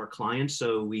behalf of our clients.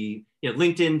 So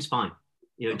LinkedIn's fine.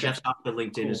 Okay. Jeff Sofka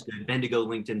LinkedIn is good. Bendigo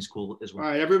LinkedIn's cool as well. All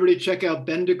right, everybody check out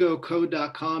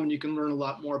BendigoCode.com and you can learn a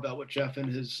lot more about what Jeff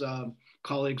and his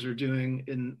colleagues are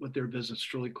doing with their business.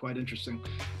 It's really quite interesting.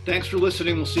 Thanks for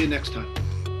listening. We'll see you next time.